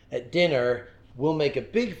 $1.50 at dinner, we'll make a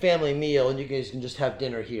big family meal and you guys can just have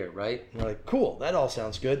dinner here, right? And we're like, cool, that all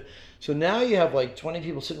sounds good. So now you have like 20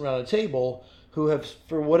 people sitting around a table who have,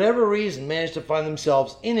 for whatever reason, managed to find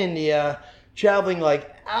themselves in India, traveling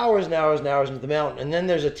like hours and hours and hours into the mountain. And then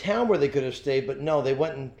there's a town where they could have stayed, but no, they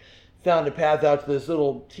went and found a path out to this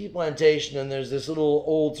little tea plantation, and there's this little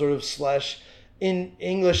old sort of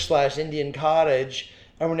English/Indian cottage,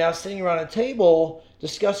 and we're now sitting around a table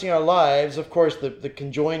discussing our lives. Of course, the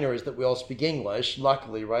conjoiner is that we all speak English,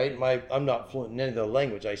 luckily, right? I'm not fluent in any other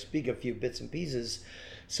language. I speak a few bits and pieces.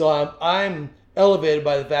 So I'm elevated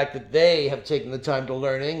by the fact that they have taken the time to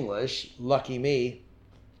learn English. Lucky me.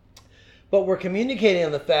 But we're communicating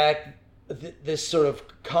on the fact, this sort of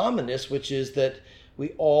commonness, which is that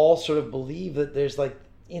we all sort of believe that there's like,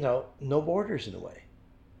 you know, no borders in a way.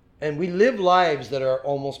 And we live lives that are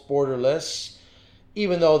almost borderless,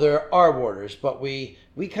 even though there are borders. But we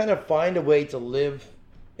kind of find a way to live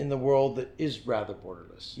in the world that is rather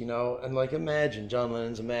borderless, you know? And like Imagine, John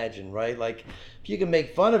Lennon's Imagine, right? Like, if you can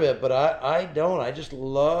make fun of it, but I don't. I just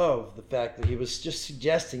love the fact that he was just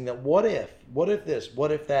suggesting that what if this,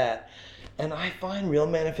 what if that? And I find real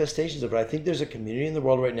manifestations of it. I think there's a community in the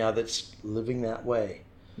world right now that's living that way.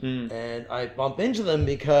 And I bump into them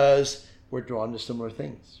because we're drawn to similar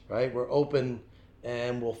things, right? We're open,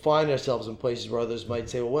 and we'll find ourselves in places where others might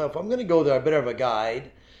say, well, if I'm going to go there, I better have a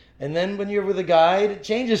guide. And then when you're with a guide, it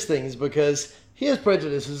changes things because he has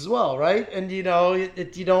prejudices as well, right? And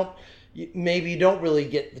maybe you don't really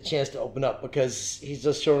get the chance to open up because he's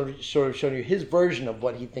just sort of showing you his version of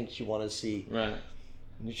what he thinks you want to see. Right.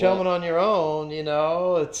 When you're traveling on your own,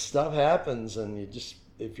 stuff happens, and you just,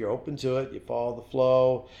 if you're open to it, you follow the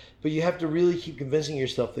flow. But you have to really keep convincing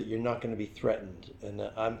yourself that you're not going to be threatened, and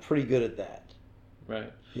I'm pretty good at that.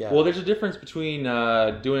 Right. Yeah. Well, there's a difference between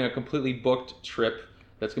doing a completely booked trip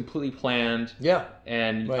that's completely planned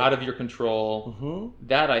and out of your control.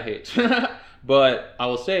 That I hate. But I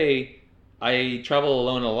will say I travel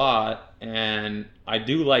alone a lot, and I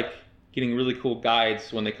do like getting really cool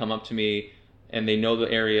guides when they come up to me and they know the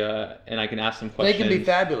area, and I can ask them questions. They can be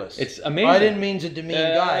fabulous. It's amazing. I didn't mean to demean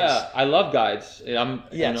guides. Yeah, I love guides.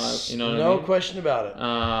 Yes, you know what no I mean? question about it.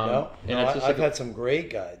 I've had some great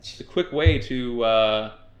guides. It's a quick way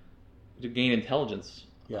to gain intelligence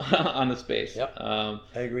on the space. Yep. I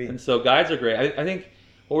agree. And so guides are great. I think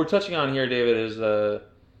what we're touching on here, David, is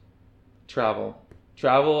travel.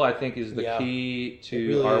 Travel, I think, is the key to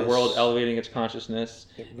really our is. world elevating its consciousness.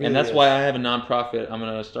 Really and that's is. why I have a nonprofit I'm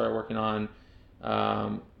going to start working on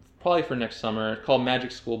probably for next summer. It's called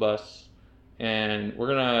Magic School Bus. And we're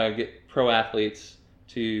going to get pro athletes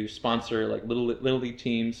to sponsor like little league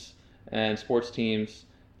teams and sports teams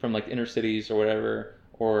from like inner cities or whatever,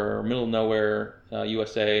 or middle of nowhere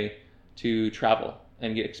USA, to travel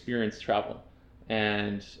and get experience travel.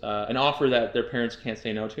 And an offer that their parents can't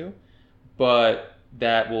say no to, but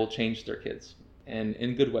that will change their kids, and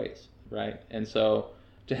in good ways, right? And so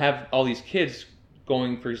to have all these kids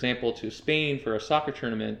going, for example, to Spain for a soccer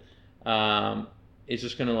tournament, is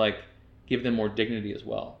just going to like give them more dignity as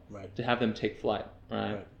well. Right. To have them take flight,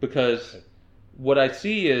 right? Because what I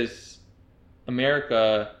see is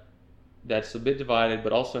America that's a bit divided,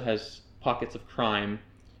 but also has pockets of crime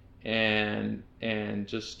and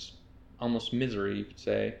just almost misery, you could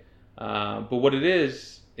say. But what it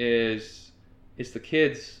is the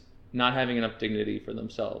kids not having enough dignity for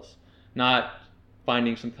themselves, not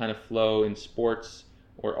finding some kind of flow in sports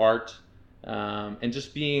or art, and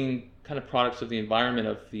just being kind of products of the environment,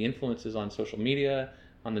 of the influences on social media,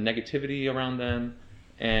 on the negativity around them.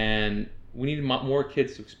 And we need more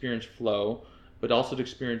kids to experience flow, but also to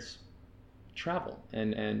experience travel.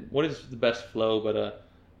 And what is the best flow but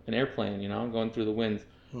an airplane, going through the wind?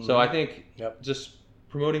 So I think just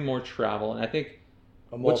promoting more travel, and I think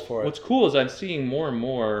what's cool is I'm seeing more and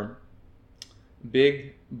more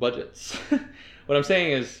big budgets. What I'm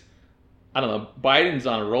saying is, I don't know, Biden's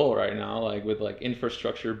on a roll right now, like with like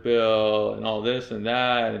infrastructure bill and all this and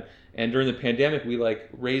that, and during the pandemic we like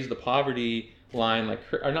raised the poverty line,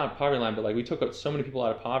 or not poverty line, but like we took up so many people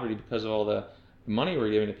out of poverty because of all the money we're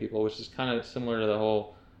giving to people, which is kind of similar to the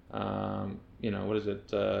whole, what is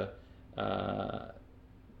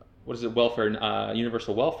it, welfare,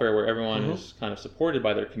 universal welfare, where everyone is kind of supported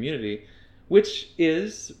by their community, which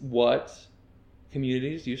is what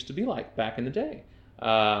communities used to be like back in the day.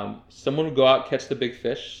 Someone would go out, catch the big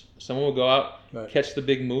fish. Someone would go out, catch the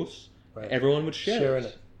big moose. Right. Everyone would share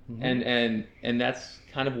it. And that's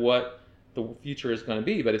kind of what the future is going to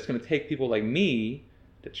be. But it's going to take people like me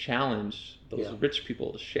to challenge those rich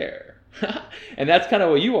people to share. And that's kind of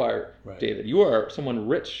what you are, David. You are someone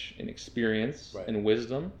rich in experience and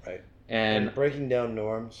wisdom. Right. And breaking down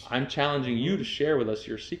norms. I'm challenging you to share with us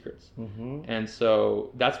your secrets. And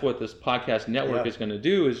so that's what this podcast network is going to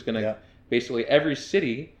do, is going to basically every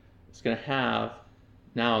city is going to have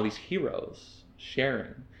now these heroes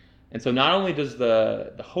sharing. And so not only does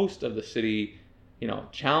the host of the city,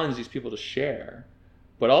 challenge these people to share,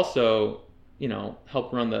 but also,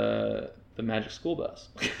 help run the Magic School Bus.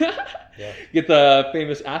 Get the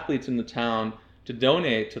famous athletes in the town to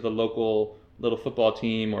donate to the local little football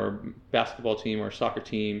team or basketball team or soccer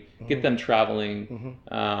team, get them traveling.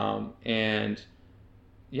 So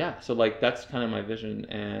like that's kind of my vision.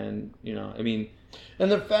 And,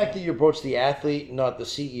 and the fact that you approach the athlete, not the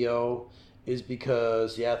CEO, is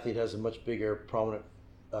because the athlete has a much bigger, prominent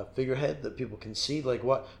figurehead that people can see. Like,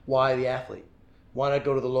 why the athlete? Why not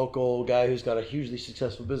go to the local guy who's got a hugely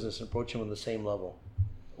successful business and approach him on the same level?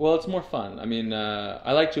 Well, it's more fun. I mean,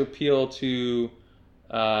 I like to appeal to.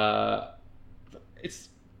 It's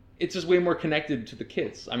just way more connected to the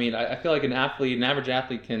kids. I mean, I feel like an average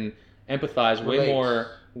athlete, can empathize way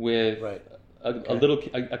more with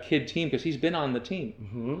a kid team because he's been on the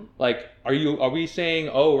team. Like, are we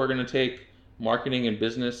saying, we're going to take marketing and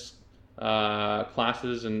business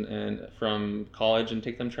classes and from college and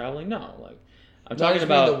take them traveling. No, like I'm Not talking as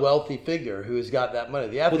about being the wealthy figure who's got that money.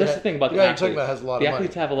 The well, athlete, that's the thing about the the guy you're athletes. talking about has a lot The of money.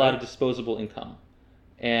 athletes have a lot of disposable income,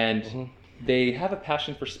 and they have a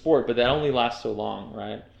passion for sport, but that only lasts so long,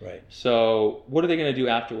 right? Right. So what are they going to do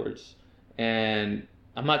afterwards? And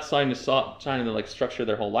I'm not trying to like structure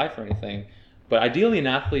their whole life or anything, but ideally an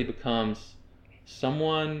athlete becomes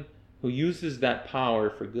someone who uses that power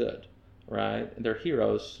for good, right? They're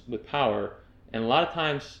heroes with power, and a lot of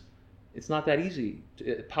times it's not that easy.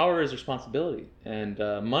 Power is responsibility, and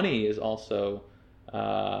money is also,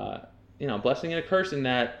 blessing and a curse in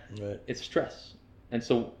that it's stress. And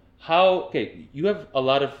so you have a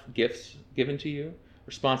lot of gifts given to you,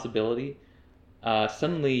 responsibility.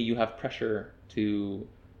 Suddenly you have pressure to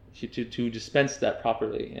dispense that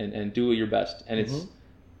properly and do your best, and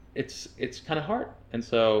it's kind of hard. And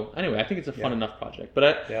so anyway, I think it's a fun enough project,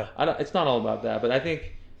 but it's not all about that. But I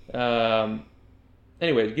think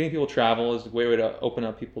anyway, getting people to travel is a great way to open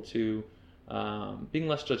up people to being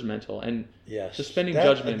less judgmental and suspending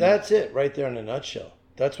judgment. That's it right there in a nutshell.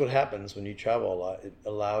 That's what happens when you travel a lot. It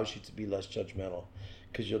allows you to be less judgmental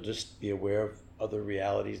because you'll just be aware of other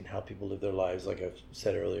realities and how people live their lives, like I've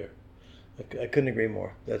said earlier. I couldn't agree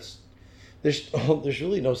more. There's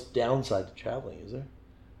really no downside to traveling, is there?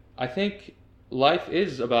 I think life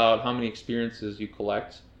is about how many experiences you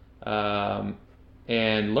collect and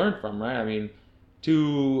learn from, right? I mean,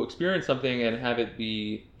 to experience something and have it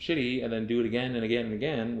be shitty and then do it again and again and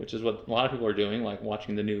again, which is what a lot of people are doing, like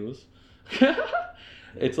watching the news.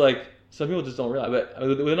 It's like some people just don't realize. But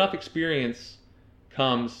with enough experience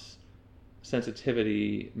comes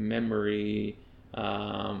sensitivity, memory,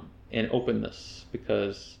 and openness.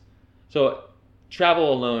 So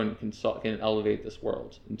travel alone can elevate this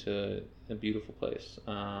world into a beautiful place.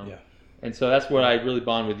 And so that's what I really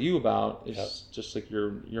bond with you about is just like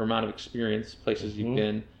your amount of experience, places you've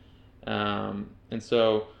been. And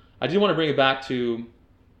so I do want to bring it back to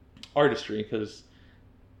artistry because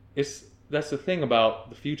that's the thing about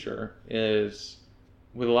the future is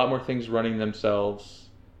with a lot more things running themselves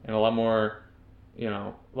and a lot more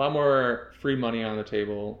free money on the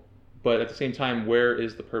table. But at the same time, where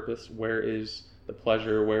is the purpose? Where is the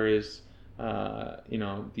pleasure? Where is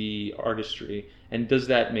the artistry, and does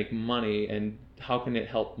that make money, and how can it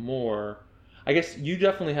help more? I guess you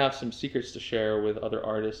definitely have some secrets to share with other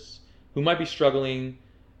artists who might be struggling.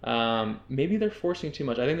 Maybe they're forcing too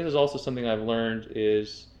much. I think this is also something I've learned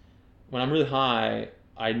is when I'm really high,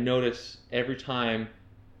 I notice every time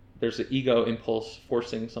there's an ego impulse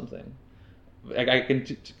forcing something. I can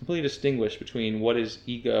completely distinguish between what is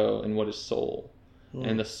ego and what is soul.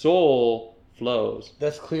 And the soul flows.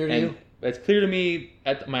 That's clear to you? It's clear to me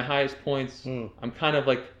at my highest points. I'm kind of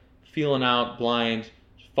like feeling out, blind,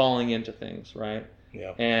 falling into things, right?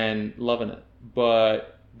 Yeah. And loving it.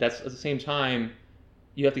 But that's at the same time,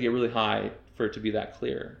 you have to get really high for it to be that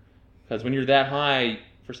clear. Because when you're that high,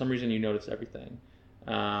 for some reason you notice everything.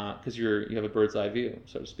 Because you have a bird's eye view,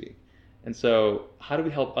 so to speak. And so how do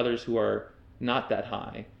we help others who are not that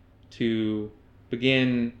high to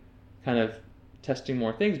begin kind of testing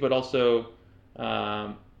more things, but also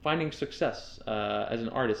finding success as an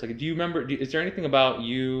artist? Like, do you remember? Is there anything about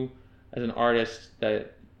you as an artist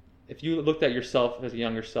that, if you looked at yourself as a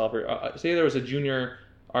younger self, or say there was a junior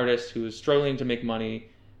artist who was struggling to make money,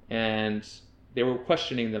 and they were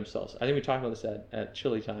questioning themselves? I think we talked about this at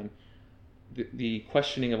Chili Time. The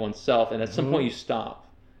questioning of oneself, and at some point you stop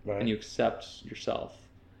and you accept yourself.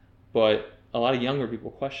 But a lot of younger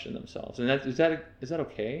people question themselves, and is that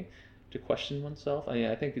okay to question oneself? I mean,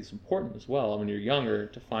 I think it's important as well when you're younger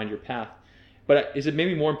to find your path. But is it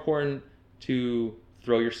maybe more important to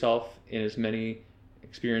throw yourself in as many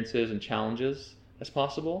experiences and challenges as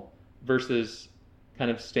possible versus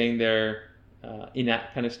kind of staying there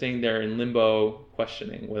in limbo,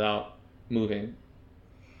 questioning without moving?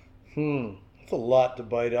 That's a lot to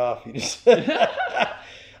bite off. You just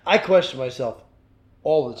I question myself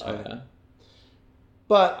all the time. Okay.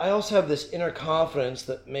 But I also have this inner confidence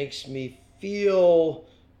that makes me feel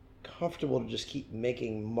comfortable to just keep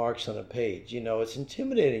making marks on a page. You know, it's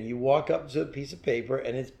intimidating. You walk up to a piece of paper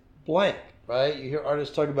and it's blank, right? You hear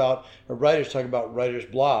artists talk about, or writers talk about writer's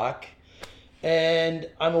block. And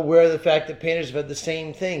I'm aware of the fact that painters have had the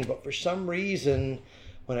same thing. But for some reason,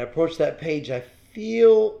 when I approach that page, I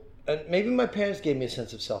feel, and maybe my parents gave me a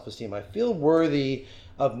sense of self-esteem, I feel worthy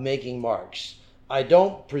of making marks. I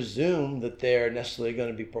don't presume that they're necessarily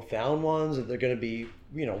going to be profound ones, that they're going to be,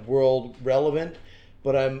 world relevant,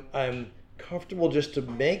 but I'm comfortable just to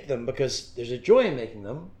make them because there's a joy in making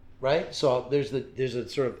them, right? So there's a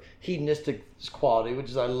sort of hedonistic quality, which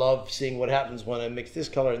is I love seeing what happens when I mix this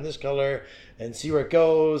color and this color and see where it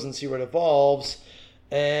goes and see where it evolves.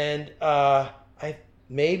 And I've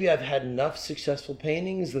had enough successful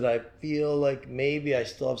paintings that I feel like maybe I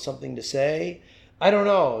still have something to say. I don't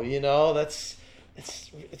know, it's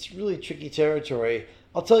really tricky territory.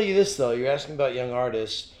 I'll tell you this though, you're asking about young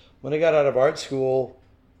artists. When I got out of art school,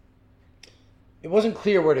 it wasn't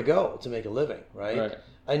clear where to go to make a living, right?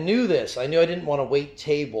 I knew this. I knew I didn't want to wait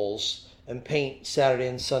tables and paint Saturday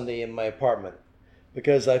and Sunday in my apartment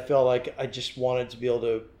because I felt like I just wanted to be able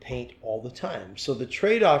to paint all the time. So the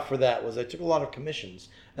trade-off for that was I took a lot of commissions,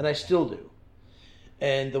 and I still do.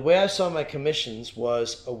 And the way I saw my commissions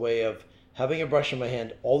was a way of having a brush in my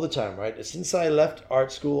hand all the time, right? Since I left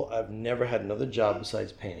art school, I've never had another job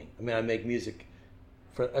besides painting. I mean, I make music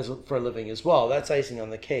for a living as well. That's icing on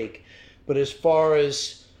the cake. But as far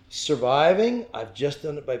as surviving, I've just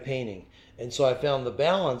done it by painting. And so I found the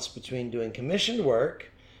balance between doing commissioned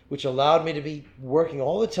work, which allowed me to be working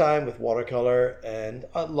all the time with watercolor and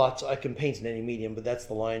I can paint in any medium, but that's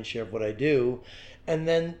the lion's share of what I do. And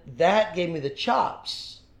then that gave me the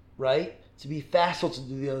chops, right, to be facile to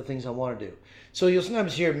do the other things I want to do. So you'll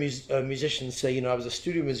sometimes hear musicians say, I was a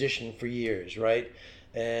studio musician for years, right?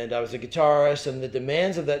 And I was a guitarist, and the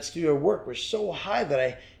demands of that studio work were so high that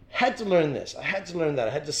I had to learn this. I had to learn that.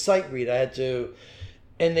 I had to sight read.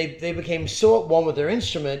 And they became so at one with their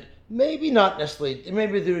instrument, maybe not necessarily,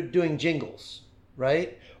 maybe they're doing jingles,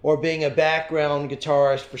 right? Or being a background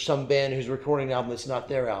guitarist for some band who's recording an album that's not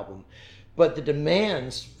their album. But the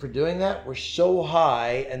demands for doing that were so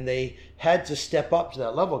high, and they had to step up to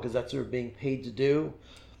that level because that's what they're being paid to do.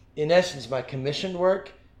 In essence, my commissioned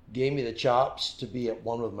work gave me the chops to be at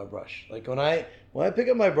one with my brush. Like when I pick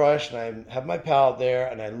up my brush and I have my palette there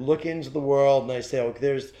and I look into the world and I say, okay,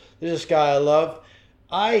 there's a sky I love,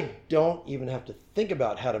 I don't even have to think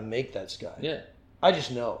about how to make that sky. Yeah. I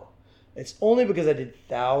just know. It's only because I did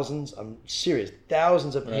thousands, I'm serious,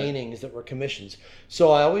 thousands of paintings that were commissions.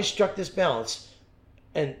 So I always struck this balance.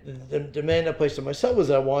 And the demand I placed on myself was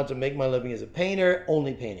that I wanted to make my living as a painter,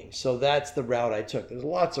 only painting. So that's the route I took. There's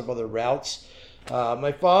lots of other routes.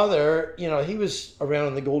 My father, he was around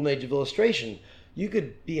in the golden age of illustration. You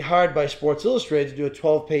could be hired by Sports Illustrated to do a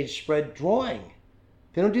 12-page spread drawing.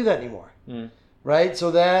 They don't do that anymore, right?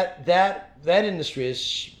 So that industry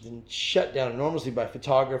has been shut down enormously by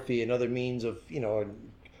photography and other means of, of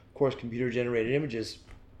course, computer-generated images.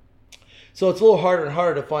 So it's a little harder and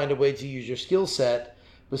harder to find a way to use your skill set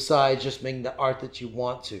besides just making the art that you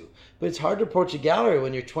want to. But it's hard to approach a gallery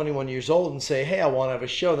when you're 21 years old and say, hey, I want to have a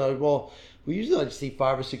show. And they're like, well, we usually like to see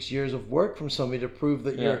 5 or 6 years of work from somebody to prove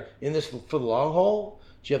that you're in this for the long haul.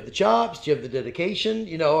 Do you have the chops? Do you have the dedication?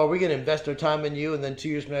 Are we going to invest our time in you? And then 2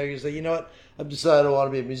 years from now, you say, you know what? I've decided I want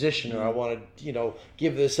to be a musician, or I want to,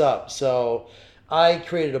 give this up. So I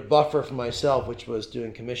created a buffer for myself, which was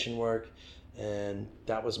doing commission work, and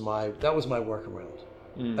that was my workaround.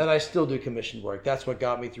 And I still do commissioned work. That's what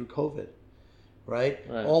got me through COVID, right?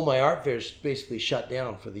 All my art fairs basically shut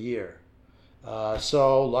down for the year.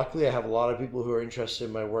 So luckily I have a lot of people who are interested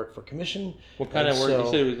in my work for commission. What kind of work?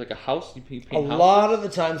 You said it was like a house? You paint houses? Lot of the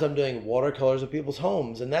times I'm doing watercolors of people's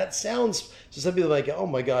homes, and that sounds to some people like, oh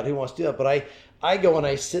my God, who wants to do that? But I go and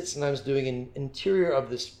I sit sometimes doing an interior of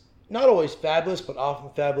this, not always fabulous, but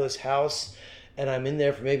often fabulous house. And I'm in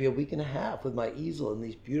there for maybe a week and a half with my easel in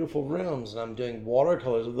these beautiful rooms, and I'm doing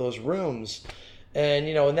watercolors of those rooms. And,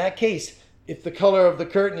 in that case, if the color of the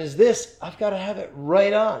curtain is this, I've got to have it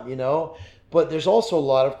right on, But there's also a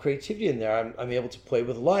lot of creativity in there. I'm able to play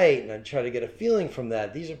with light, and I try to get a feeling from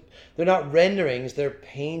that. They're not renderings, they're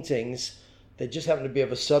paintings that just happen to be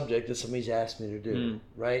of a subject that somebody's asked me to do,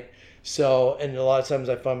 right? So, and a lot of times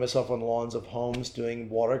I find myself on lawns of homes doing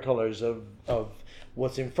watercolors of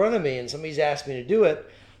what's in front of me, and somebody's asked me to do it.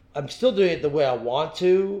 I'm still doing it the way I want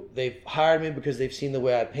to. They've hired me because they've seen the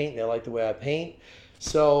way I paint, and they like the way I paint.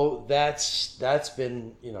 So that's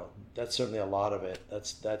been, that's certainly a lot of it.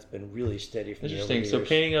 That's been really steady for me. Interesting. So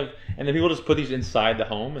painting and then people just put these inside the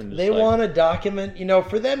home and they want to document.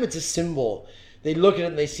 For them it's a symbol. They look at it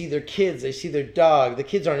and they see their kids, they see their dog. The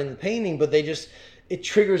kids aren't in the painting, but it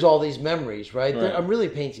triggers all these memories, right? I'm really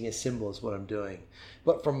painting a symbol is what I'm doing.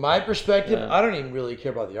 But from my perspective, I don't even really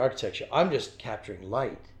care about the architecture. I'm just capturing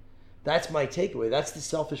light. That's my takeaway. That's the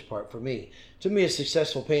selfish part for me. To me, a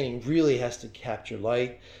successful painting really has to capture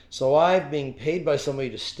light. So I'm being paid by somebody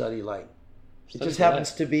to study light. It just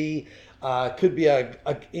happens to be, could be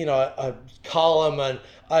a column, an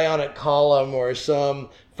ionic column, or some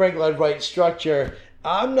Frank Lloyd Wright structure.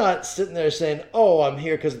 I'm not sitting there saying, oh, I'm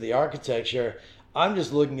here because of the architecture. I'm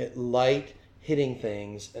just looking at light hitting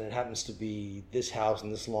things, and it happens to be this house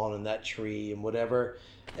and this lawn and that tree and whatever.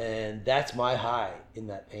 And that's my high in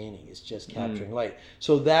that painting, is just capturing light.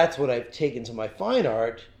 So that's what I've taken to my fine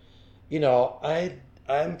art.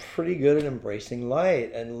 I'm pretty good at embracing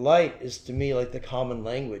light, and light is to me like the common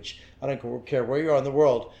language. I don't care where you are in the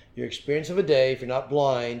world. Your experience of a day, if you're not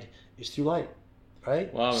blind, is through light,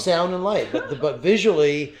 right? Wow. Sound and light, but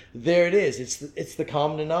visually, there it is. It's the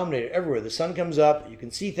common denominator everywhere. The sun comes up, you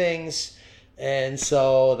can see things, and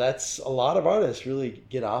so that's a lot of artists really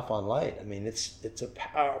get off on light. I mean, it's a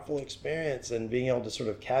powerful experience, and being able to sort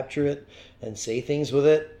of capture it and say things with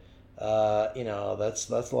it, that's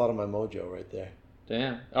a lot of my mojo right there.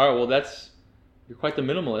 Damn. All right. Well, you're quite the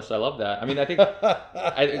minimalist. I love that. I mean, I think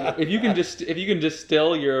if you can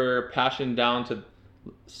distill your passion down to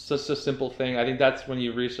such a simple thing, I think that's when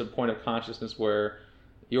you reach a point of consciousness where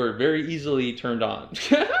you are very easily turned on.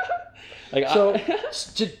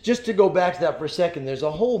 Just to go back to that for a second, there's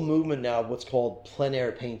a whole movement now of what's called plein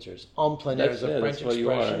air painters. En plein air is a French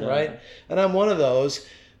expression, right? And I'm one of those.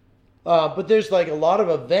 But there's like a lot of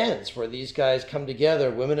events where these guys come together,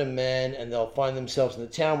 women and men, and they'll find themselves in the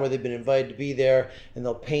town where they've been invited to be there, and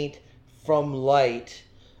they'll paint from light.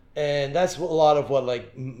 And that's a lot of what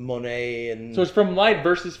like Monet and... So it's from light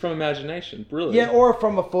versus from imagination, really. Yeah, or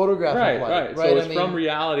from a photograph of light. Right. So it's from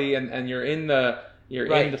reality, and you're in the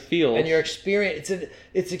in the field. And your experience,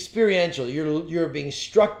 it's experiential. You're being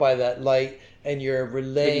struck by that light, and you're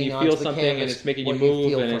relaying onto the canvas and it's making you move,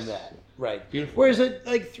 feel and from that. Right. Beautiful. Whereas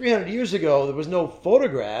like 300 years ago, there was no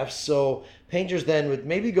photographs, so painters then would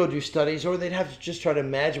maybe go do studies, or they'd have to just try to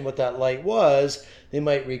imagine what that light was. They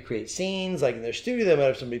might recreate scenes, like in their studio, they might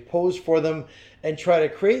have somebody pose for them and try to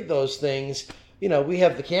create those things. We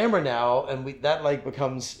have the camera now, and that light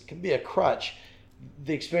can be a crutch.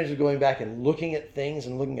 The experience of going back and looking at things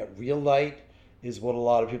and looking at real light is what a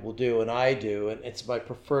lot of people do, and I do, and it's my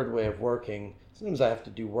preferred way of working. Sometimes I have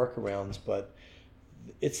to do workarounds, but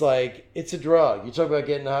it's a drug. You talk about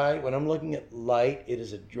getting high. When I'm looking at light, it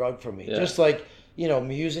is a drug for me. Yeah. Just like,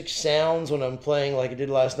 music sounds when I'm playing like I did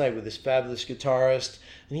last night with this fabulous guitarist,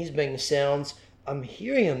 and he's making sounds. I'm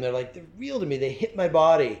hearing them. They're real to me. They hit my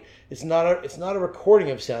body. It's not a recording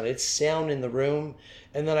of sound. It's sound in the room.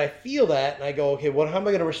 And then I feel that, and I go, okay, how am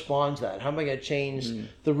I going to respond to that? How am I going to change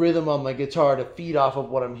the rhythm on my guitar to feed off of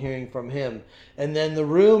what I'm hearing from him? And then the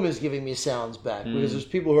room is giving me sounds back, because there's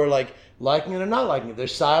people who are like liking it or not liking it.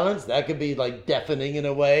 There's silence. That could be like deafening in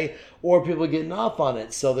a way, or people getting off on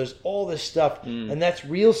it. So there's all this stuff, and that's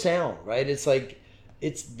real sound, right? It's like,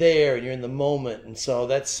 it's there, and you're in the moment. And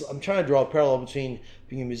so I'm trying to draw a parallel between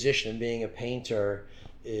being a musician and being a painter,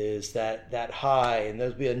 is that high, and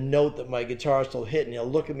there'll be a note that my guitarist will hit, and he'll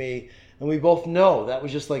look at me, and we both know that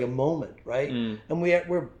was just like a moment, right? And we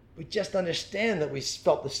just understand that we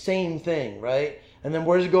felt the same thing, right? And then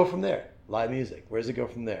where does it go from there? Live music. Where does it go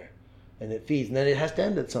from there? And it feeds, and then it has to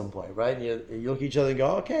end at some point, right? And you look at each other and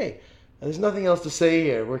go, okay, there's nothing else to say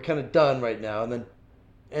here. We're kind of done right now, and then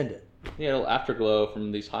end it. Yeah, a little afterglow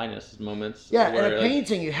from these highness moments. Yeah, and a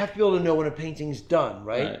painting, you have to be able to know when a painting's done,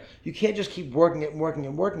 right? You can't just keep working it and working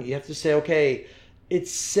and working it. You have to say, okay,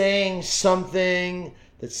 it's saying something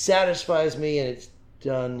that satisfies me, and it's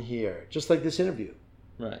done here. Just like this interview.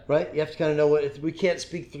 Right? You have to kind of know we can't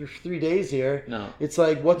speak through 3 days here. No. It's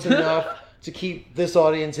like, what's enough to keep this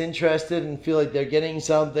audience interested and feel like they're getting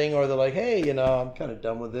something, or they're like, hey, I'm kind of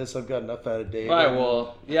done with this. I've got enough out of Dave. Right.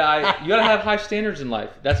 Well, yeah, you got to have high standards in life.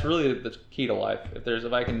 That's really the key to life.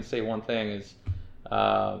 If I can say one thing is,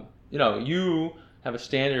 you have a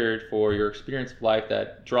standard for your experience of life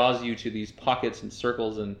that draws you to these pockets and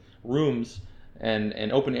circles and rooms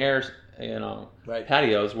and open airs,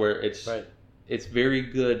 patios where it's very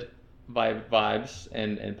good vibes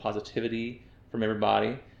and positivity from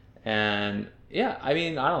everybody. And yeah, I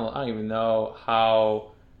mean, I don't even know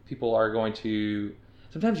how people are going to.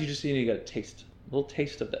 Sometimes you just need to get a little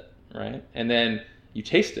taste of it, right? And then you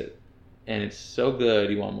taste it, and it's so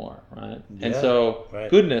good, you want more, right? Yeah, and so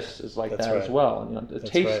goodness is like that as well. The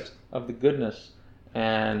taste of the goodness,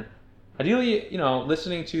 and ideally,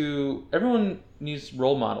 listening to everyone needs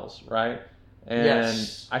role models, right? And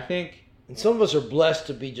I think. And some of us are blessed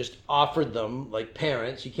to be just offered them, like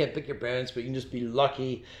parents. You can't pick your parents, but you can just be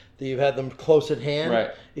lucky that you've had them close at hand.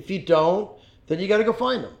 Right. If you don't, then you got to go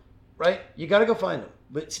find them, right? You got to go find them.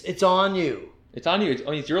 But it's on you. It's on you.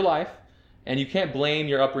 It's your life, and you can't blame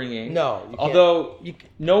your upbringing. No. Although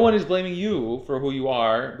no one is blaming you for who you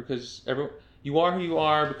are, because you are who you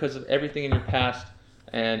are because of everything in your past,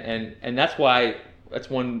 and that's why that's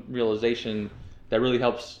one realization that really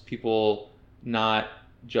helps people not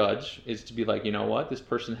judge, is to be like, you know what, this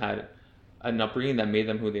person had an upbringing that made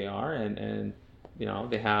them who they are, and you know,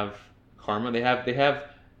 they have karma. They have.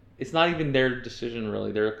 It's not even their decision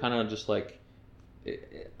really. They're kind of just like.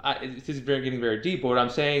 It's just getting very deep. But what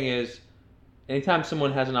I'm saying is, anytime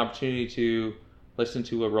someone has an opportunity to listen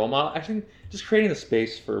to a role model, I think just creating a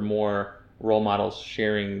space for more role models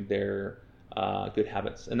sharing their good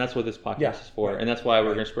habits, and that's what this podcast is for. And that's why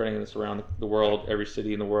we're going to spreading this around the world, every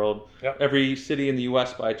city in the world, every city in the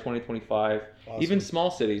U.S. by 2025, even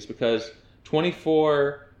small cities, because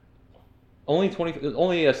 24. Only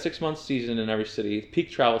a 6-month season in every city. Peak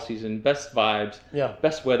travel season, best vibes,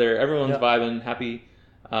 best weather. Everyone's vibing, happy.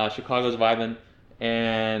 Chicago's vibing,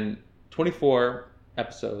 and 24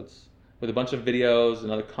 episodes with a bunch of videos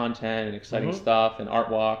and other content and exciting stuff and art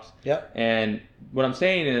walks. And what I'm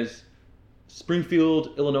saying is,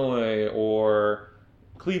 Springfield, Illinois, or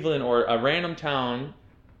Cleveland, or a random town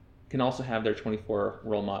can also have their 24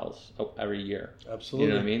 role models every year. Absolutely.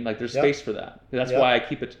 You know what I mean? Like, there's space for that. That's why I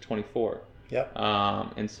keep it to 24.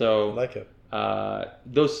 And so, I like it.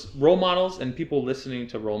 Those role models and people listening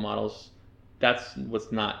to role models, that's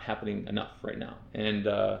what's not happening enough right now. And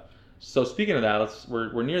so, speaking of that,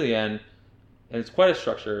 we're near the end, and it's quite a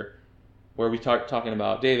structure where we talking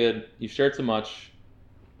about, David, you've shared so much.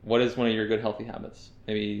 What is one of your good healthy habits?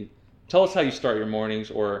 Maybe tell us how you start your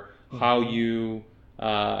mornings, or how you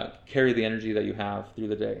carry the energy that you have through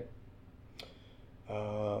the day.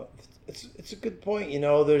 It's a good point. You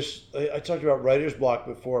know, I talked about writer's block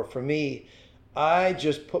before. For me, I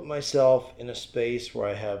just put myself in a space where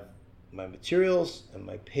I have my materials and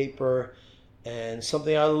my paper and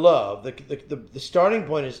something I love. The starting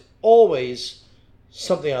point is always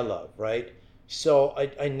something I love, right? So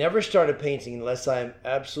I never started painting unless I'm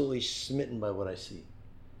absolutely smitten by what I see.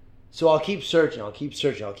 So I'll keep searching, I'll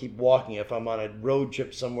keep walking. If I'm on a road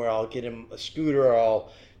trip somewhere, I'll get in a scooter, or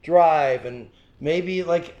I'll drive, and maybe,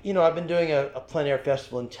 like, you know, I've been doing a plein air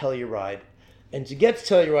festival in Telluride, and to get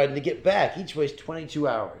to Telluride and to get back, each way is 22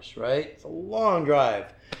 hours, right? It's a long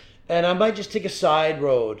drive. And I might just take a side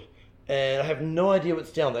road, and I have no idea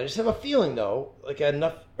what's down there. I just have a feeling, though, like I had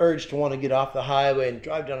enough urge to want to get off the highway and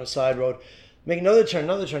drive down a side road, make another turn.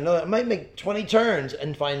 I might make 20 turns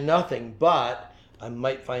and find nothing, but I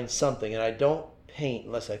might find something. And I don't paint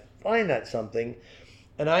unless I find that something.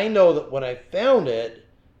 And I know that when I found it,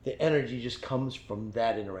 the energy just comes from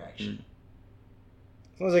that interaction.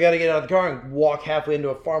 Sometimes I got to get out of the car and walk halfway into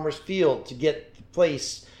a farmer's field to get the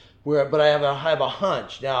place where, but I have a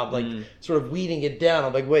hunch. Now I'm like sort of weeding it down.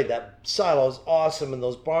 I'm like, wait, that silo is awesome, and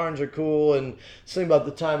those barns are cool, and something about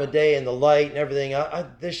the time of day and the light and everything.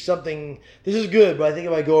 There's something, this is good, but I think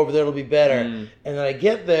if I go over there, it'll be better. And then I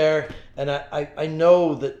get there, and I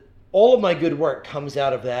know that all of my good work comes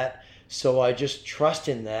out of that, so I just trust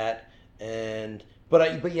in that.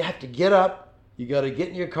 But you have to get up. You got to get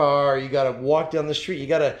in your car. You got to walk down the street. You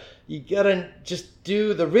got to just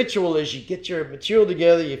do the ritual. Is you get your material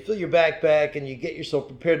together, you fill your backpack, and you get yourself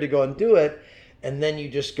prepared to go and do it, and then you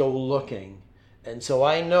just go looking. And so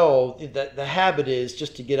I know that the habit is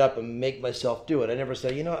just to get up and make myself do it. I never say,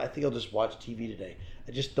 I think I'll just watch TV today.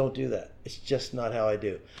 I just don't do that. It's just not how I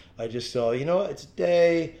do. I just say, it's a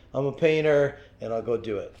day. I'm a painter, and I'll go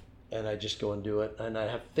do it. And I just go and do it, and I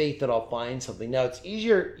have faith that I'll find something. Now, it's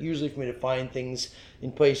easier usually for me to find things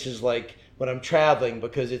in places like when I'm traveling,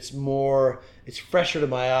 because it's fresher to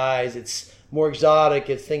my eyes, it's more exotic,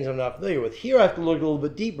 it's things I'm not familiar with. Here I have to look a little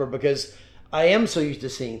bit deeper because I am so used to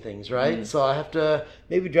seeing things, right? So I have to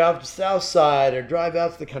maybe drive to the south side or drive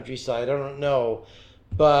out to the countryside, I don't know.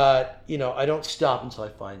 But, I don't stop until I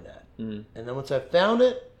find that. And then once I've found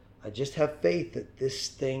it, I just have faith that this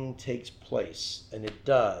thing takes place, and it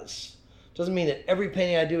does. Doesn't mean that every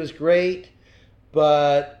painting I do is great,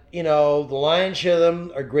 but, the lion's share of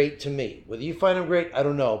them are great to me. Whether you find them great, I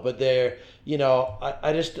don't know, but they're, I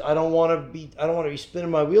don't want to be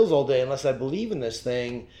spinning my wheels all day unless I believe in this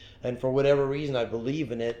thing, and for whatever reason I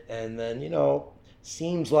believe in it, and then,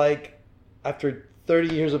 seems like after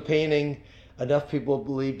 30 years of painting, enough people have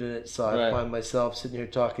believed in it, so I find myself sitting here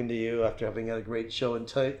talking to you after having had a great show. And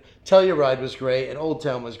Telluride was great, and Old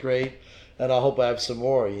Town was great, and I hope I have some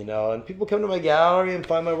more, And people come to my gallery and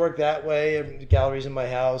find my work that way, and the galleries in my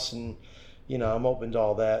house, and, I'm open to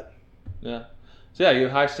all that. Yeah. So, you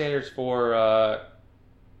have high standards for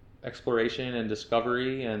exploration and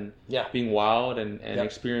discovery and being wild and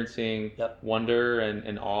experiencing wonder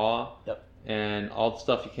and awe. And all the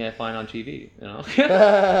stuff you can't find on TV,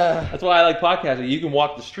 That's why I like podcasting. You can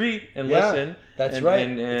walk the street and listen. That's right.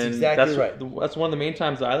 And that's exactly right. That's one of the main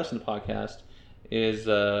times that I listen to podcasts is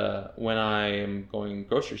when I am going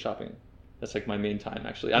grocery shopping. That's like my main time,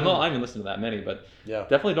 actually. I'm not even listening to that many, but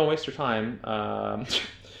definitely don't waste your time.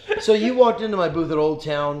 So you walked into my booth at Old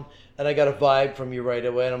Town, and I got a vibe from you right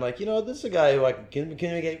away. And I'm like, this is a guy who I can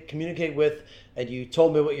communicate with. And you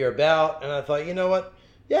told me what you're about. And I thought, you know what?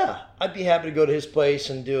 Yeah, I'd be happy to go to his place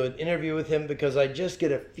and do an interview with him because I just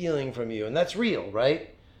get a feeling from you. And that's real,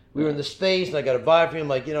 right? We were in the space, and I got a vibe from you. I'm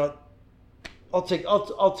like, I'll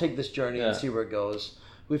take this journey and see where it goes.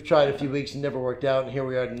 We've tried a few weeks and never worked out. And here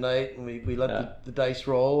we are tonight. And we let the dice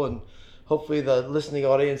roll. And hopefully the listening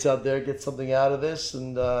audience out there gets something out of this.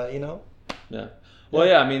 And, Yeah. Well,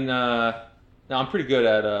 yeah, I mean, now I'm pretty good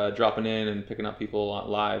at dropping in and picking up people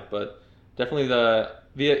live, but definitely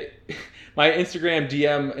my Instagram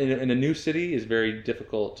DM in a new city is very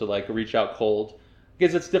difficult to like reach out cold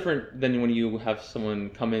because it's different than when you have someone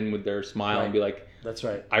come in with their smile and be like, "That's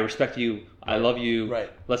right. I respect you. I love you. Right.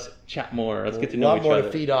 Let's chat more. Let's get to know each other." A lot more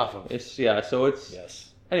to feed off of.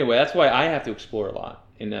 Anyway, that's why I have to explore a lot,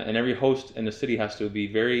 and every host in the city has to be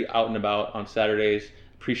very out and about on Saturdays,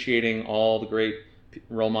 appreciating all the great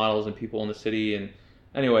role models and people in the city. And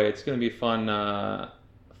anyway, it's going to be a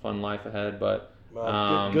fun life ahead. But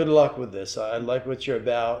good luck with this. I like what you're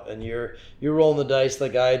about, and you're rolling the dice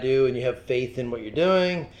like I do, and you have faith in what you're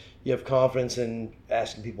doing. You have confidence in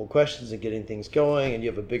asking people questions and getting things going, and you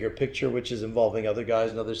have a bigger picture, which is involving other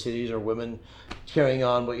guys in other cities or women carrying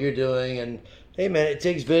on what you're doing. And hey, man, it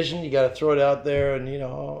takes vision. You got to throw it out there, and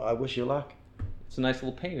I wish you luck. It's a nice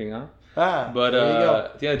little painting, huh? But there you go.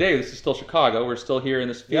 At the end of the day, this is still Chicago. We're still here in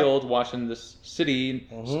this field watching this city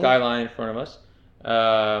skyline in front of us.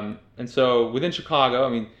 And so within Chicago, I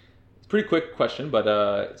mean, it's a pretty quick question, but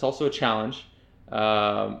it's also a challenge.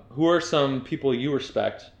 Who are some people you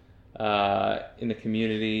respect in the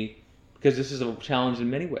community? Because this is a challenge in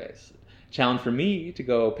many ways. A challenge for me to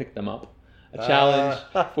go pick them up. A challenge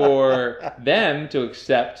for them to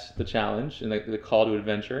accept the challenge and the call to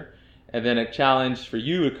adventure. And then a challenge for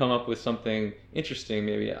you to come up with something interesting,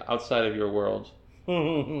 maybe outside of your world.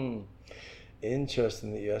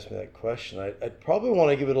 Interesting that you asked me that question. I'd probably want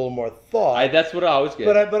to give it a little more thought. That's what I always get.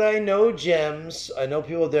 But I know gems. I know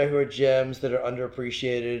people there who are gems that are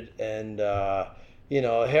underappreciated. And,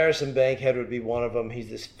 Harrison Bankhead would be one of them. He's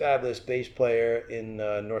this fabulous bass player in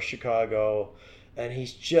North Chicago. And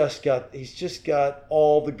he's just got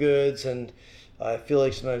all the goods, and I feel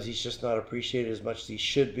like sometimes he's just not appreciated as much as he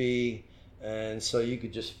should be, and so you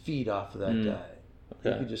could just feed off of that guy. Okay.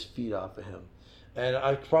 You could just feed off of him. And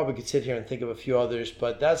I probably could sit here and think of a few others,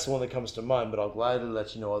 but that's the one that comes to mind, but I'll gladly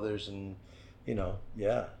let you know others, and,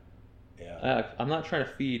 yeah. I'm not trying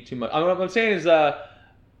to feed too much. What I'm saying is I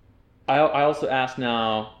also ask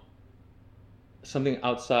now something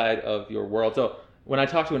outside of your world. So when I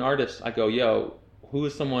talk to an artist, I go, yo, who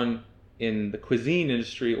is someone in the cuisine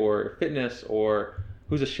industry or fitness, or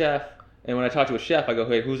who's a chef? And when I talk to a chef, I go,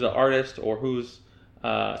 hey, who's an artist, or who's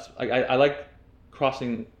I like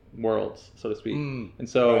crossing worlds, so to speak. And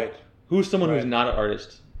so who's someone who's not an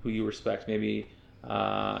artist who you respect? Maybe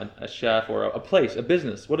a chef or a place, a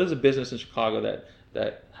business. What is a business in Chicago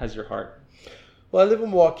that has your heart? Well, I live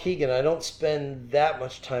in Waukegan. I don't spend that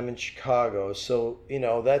much time in Chicago, so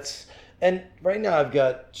that's. And right now I've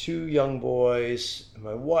got 2 young boys and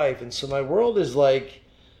my wife, and so my world is like,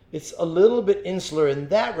 it's a little bit insular in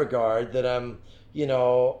that regard, that I'm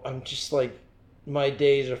just like, my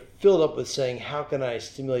days are filled up with saying, how can I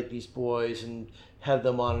stimulate these boys and have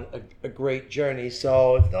them on a great journey?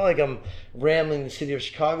 So it's not like I'm rambling the city of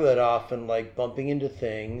Chicago that often, like bumping into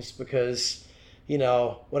things, because, when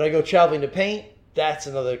I go traveling to paint, that's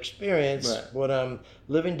another experience. Right. When I'm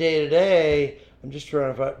living day to day, I'm just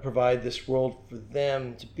trying to provide this world for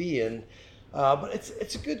them to be in. But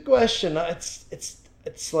it's a good question.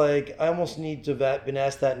 It's like I almost need to have been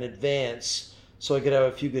asked that in advance so I could have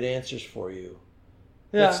a few good answers for you.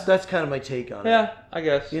 Yeah, that's kind of my take on it. Yeah, I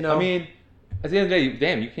guess. I mean, at the end of the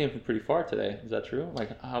day, you came from pretty far today. Is that true?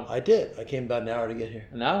 I did. I came about an hour to get here.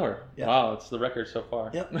 An hour? Yeah. Wow, it's the record so far.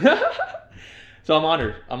 Yep. So I'm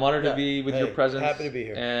honored. I'm honored to be with your presence. Happy to be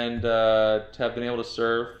here. And to have been able to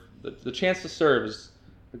serve. The chance to serve is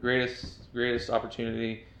the greatest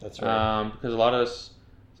opportunity. That's right. Because a lot of us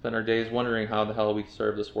spend our days wondering how the hell we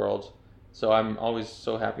serve this world. So I'm always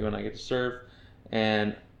so happy when I get to serve.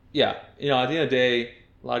 And at the end of the day,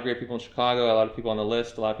 a lot of great people in Chicago, a lot of people on the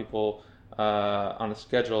list, a lot of people on the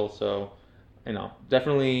schedule. So,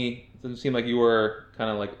 definitely doesn't seem like you were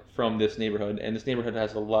kind of like from this neighborhood, and this neighborhood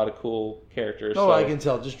has a lot of cool characters. Oh, so. I can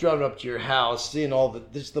tell. Just driving up to your house, seeing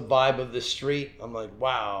just the vibe of the street, I'm like,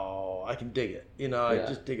 wow, I can dig it. I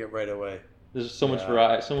just dig it right away. There's so much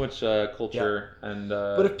variety, so much culture, and.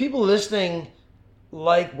 But if people listening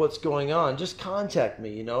like what's going on, just contact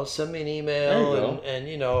me. Send me an email,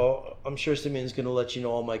 and I'm sure Simeon's going to let you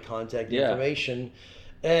know all my contact information.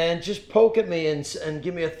 and just poke at me and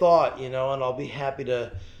give me a thought, and I'll be happy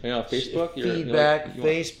to. Facebook? Feedback,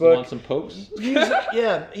 Facebook. You want some pokes?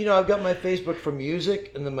 Yeah, I've got my Facebook for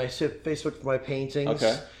music and then my Facebook for my paintings.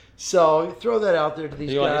 Okay. So throw that out there to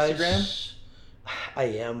these guys. On Instagram? I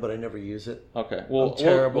am, but I never use it. Okay. Well,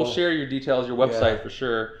 terrible. We'll share your details, your website for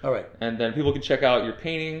sure. All right. And then people can check out your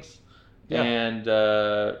paintings and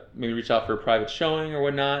maybe reach out for a private showing or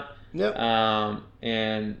whatnot. Yep.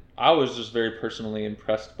 And I was just very personally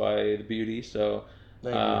impressed by the beauty. So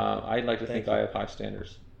I'd like to think I have high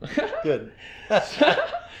standards. Good.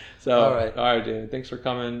 So, all right, David. Thanks for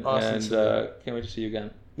coming, awesome, and can't wait to see you again.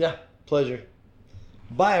 Yeah, pleasure.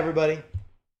 Bye, everybody.